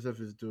that Joseph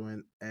is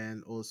doing,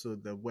 and also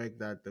the work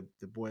that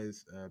the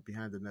boys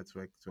behind the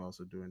network are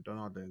also doing.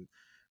 Donald and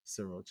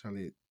Cyril,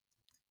 Charlie,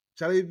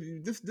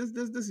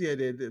 this year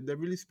they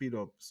really speed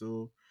up.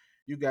 So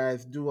you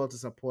guys do well to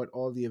support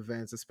all the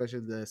events,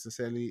 especially the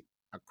Sincerely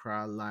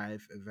Accra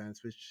live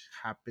events, which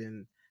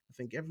happen I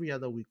think every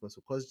other week or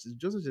so. Because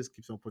Joseph just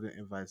keeps on putting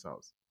invites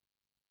out.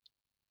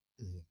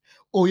 Yeah.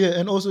 Oh yeah,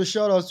 and also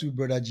shout out to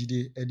brother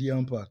Jide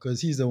Ediampa because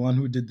he's the one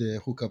who did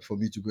the hookup for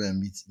me to go and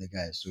meet the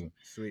guy. So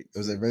Sweet, it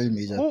was a sweet, very sweet.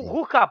 major Who thing.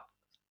 hook up?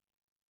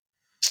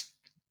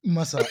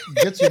 Massa,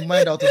 get your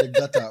mind out of the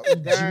gutter.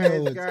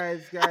 Jimmy Howard.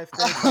 Guys,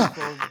 thank you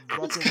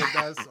for working with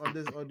us on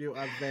this audio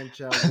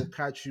adventure. We'll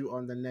catch you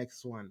on the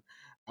next one.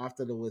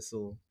 After the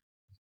whistle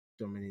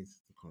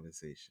dominates the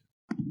conversation.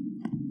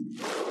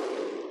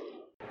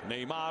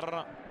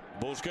 Neymar,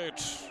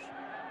 Busquets.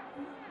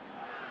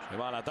 Se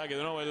va al ataque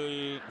de nuevo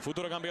el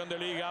futuro campeón de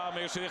liga.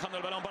 Messi dejando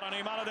el balón para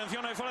Neymar.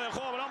 Atención, ahí fuera del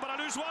juego. Balón para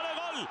Luis Suárez.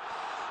 Gol.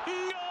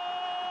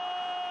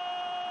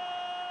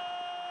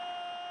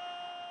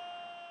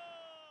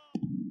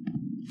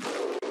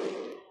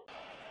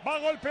 Va a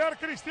golpear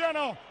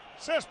Cristiano.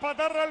 Se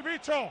espatarra el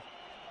bicho.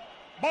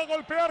 Va a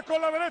golpear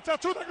con la derecha.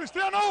 Chuta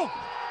Cristiano.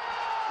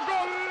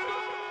 Gol.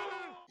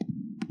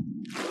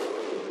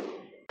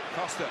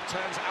 Costa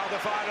turns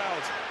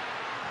Alderweireld.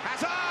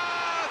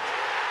 Hazard!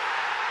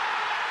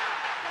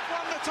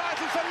 Won the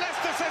title for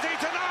Leicester City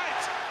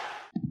tonight.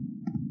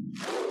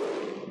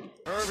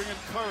 Irving and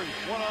Curry,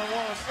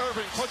 one-on-one.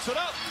 Irving puts it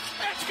up.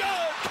 It's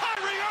good.